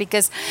eyes,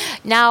 because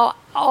now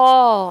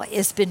all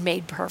has been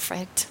made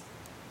perfect.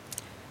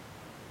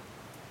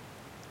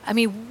 I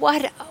mean,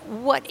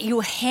 what you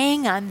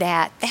hang on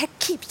that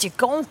keeps you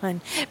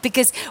going,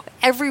 because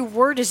every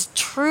word is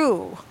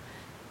true.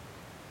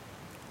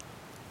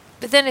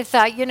 But then I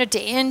thought, to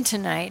end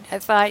tonight, I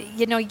thought,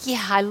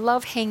 yeah, I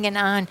love hanging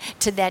on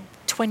to that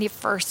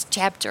 21st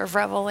chapter of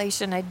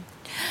Revelation.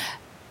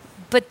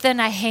 But then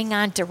I hang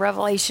on to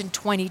Revelation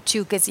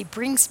 22 because he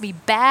brings me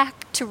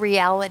back to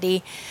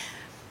reality.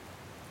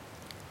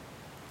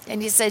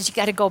 And he says, you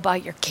got to go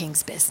about your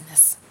king's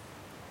business.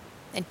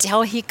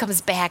 Until he comes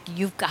back,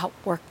 you've got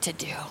work to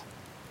do.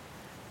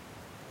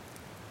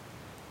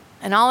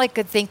 And all I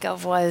could think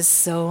of was,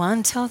 so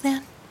until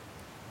then,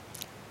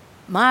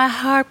 my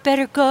heart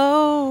better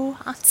go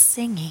on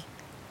singing.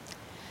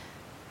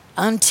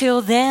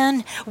 Until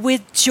then,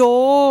 with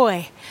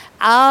joy,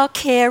 I'll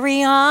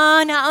carry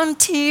on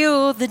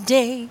until the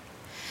day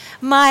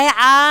my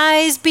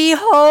eyes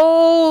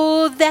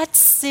behold that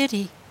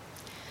city.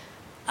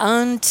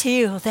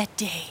 Until that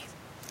day,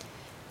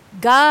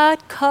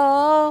 God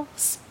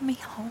calls me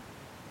home.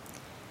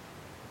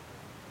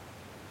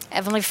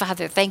 Heavenly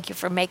Father, thank you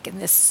for making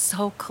this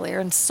so clear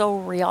and so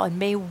real, and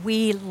may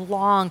we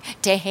long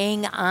to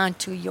hang on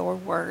to your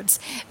words.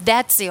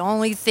 That's the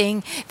only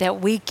thing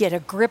that we get a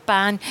grip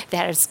on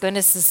that is going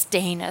to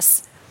sustain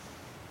us,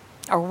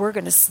 or we're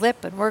going to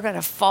slip and we're going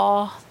to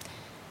fall.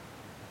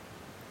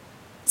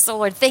 So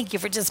Lord, thank you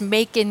for just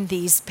making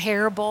these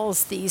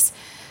parables, these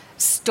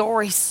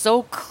stories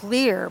so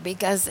clear,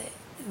 because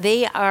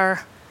they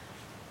are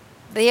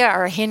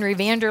Henry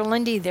Van der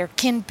Linde, they're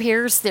Ken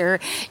Pierce,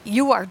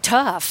 you are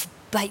tough,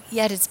 but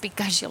yet it's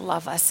because you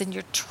love us and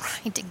you're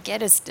trying to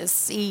get us to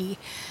see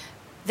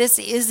this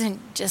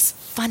isn't just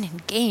fun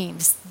and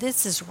games.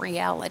 This is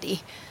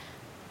reality.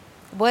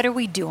 What are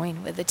we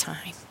doing with the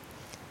time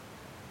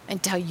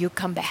until you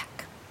come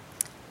back?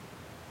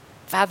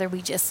 Father,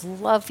 we just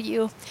love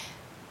you.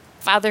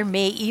 Father,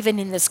 may even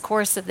in this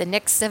course of the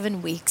next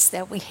 7 weeks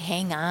that we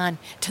hang on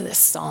to the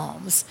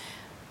Psalms.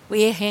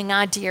 We hang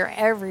on to your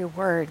every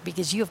word,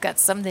 because you've got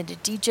something to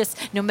teach us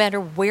no matter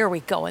where we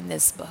go in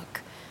this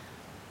book.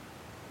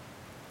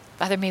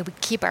 Father, may we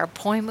keep our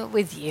appointment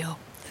with you.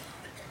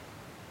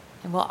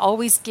 And we'll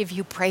always give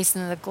you praise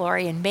and the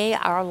glory. And may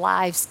our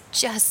lives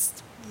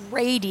just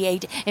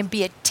radiate and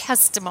be a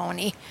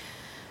testimony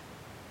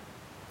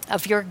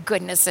of your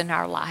goodness in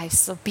our lives.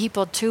 So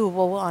people too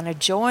will want to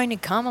join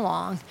and come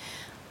along.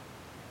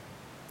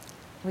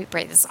 We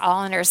pray this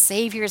all in our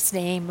Savior's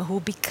name,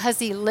 who, because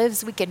he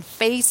lives, we can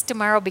face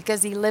tomorrow.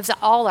 Because he lives,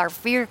 all our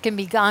fear can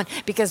be gone,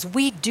 because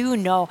we do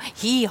know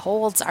he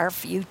holds our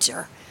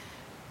future.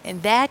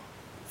 And that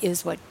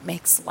is what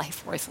makes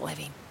life worth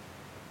living.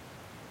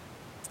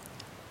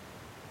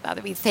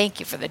 Father, we thank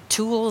you for the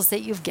tools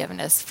that you've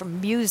given us,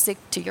 from music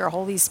to your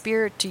Holy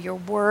Spirit to your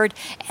word,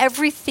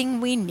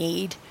 everything we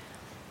need.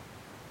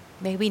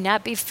 May we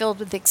not be filled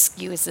with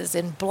excuses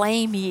and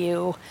blame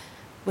you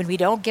when we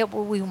don't get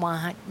what we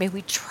want. May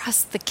we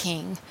trust the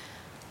King.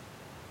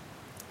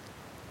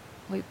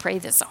 We pray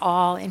this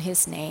all in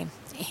his name.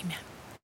 Amen.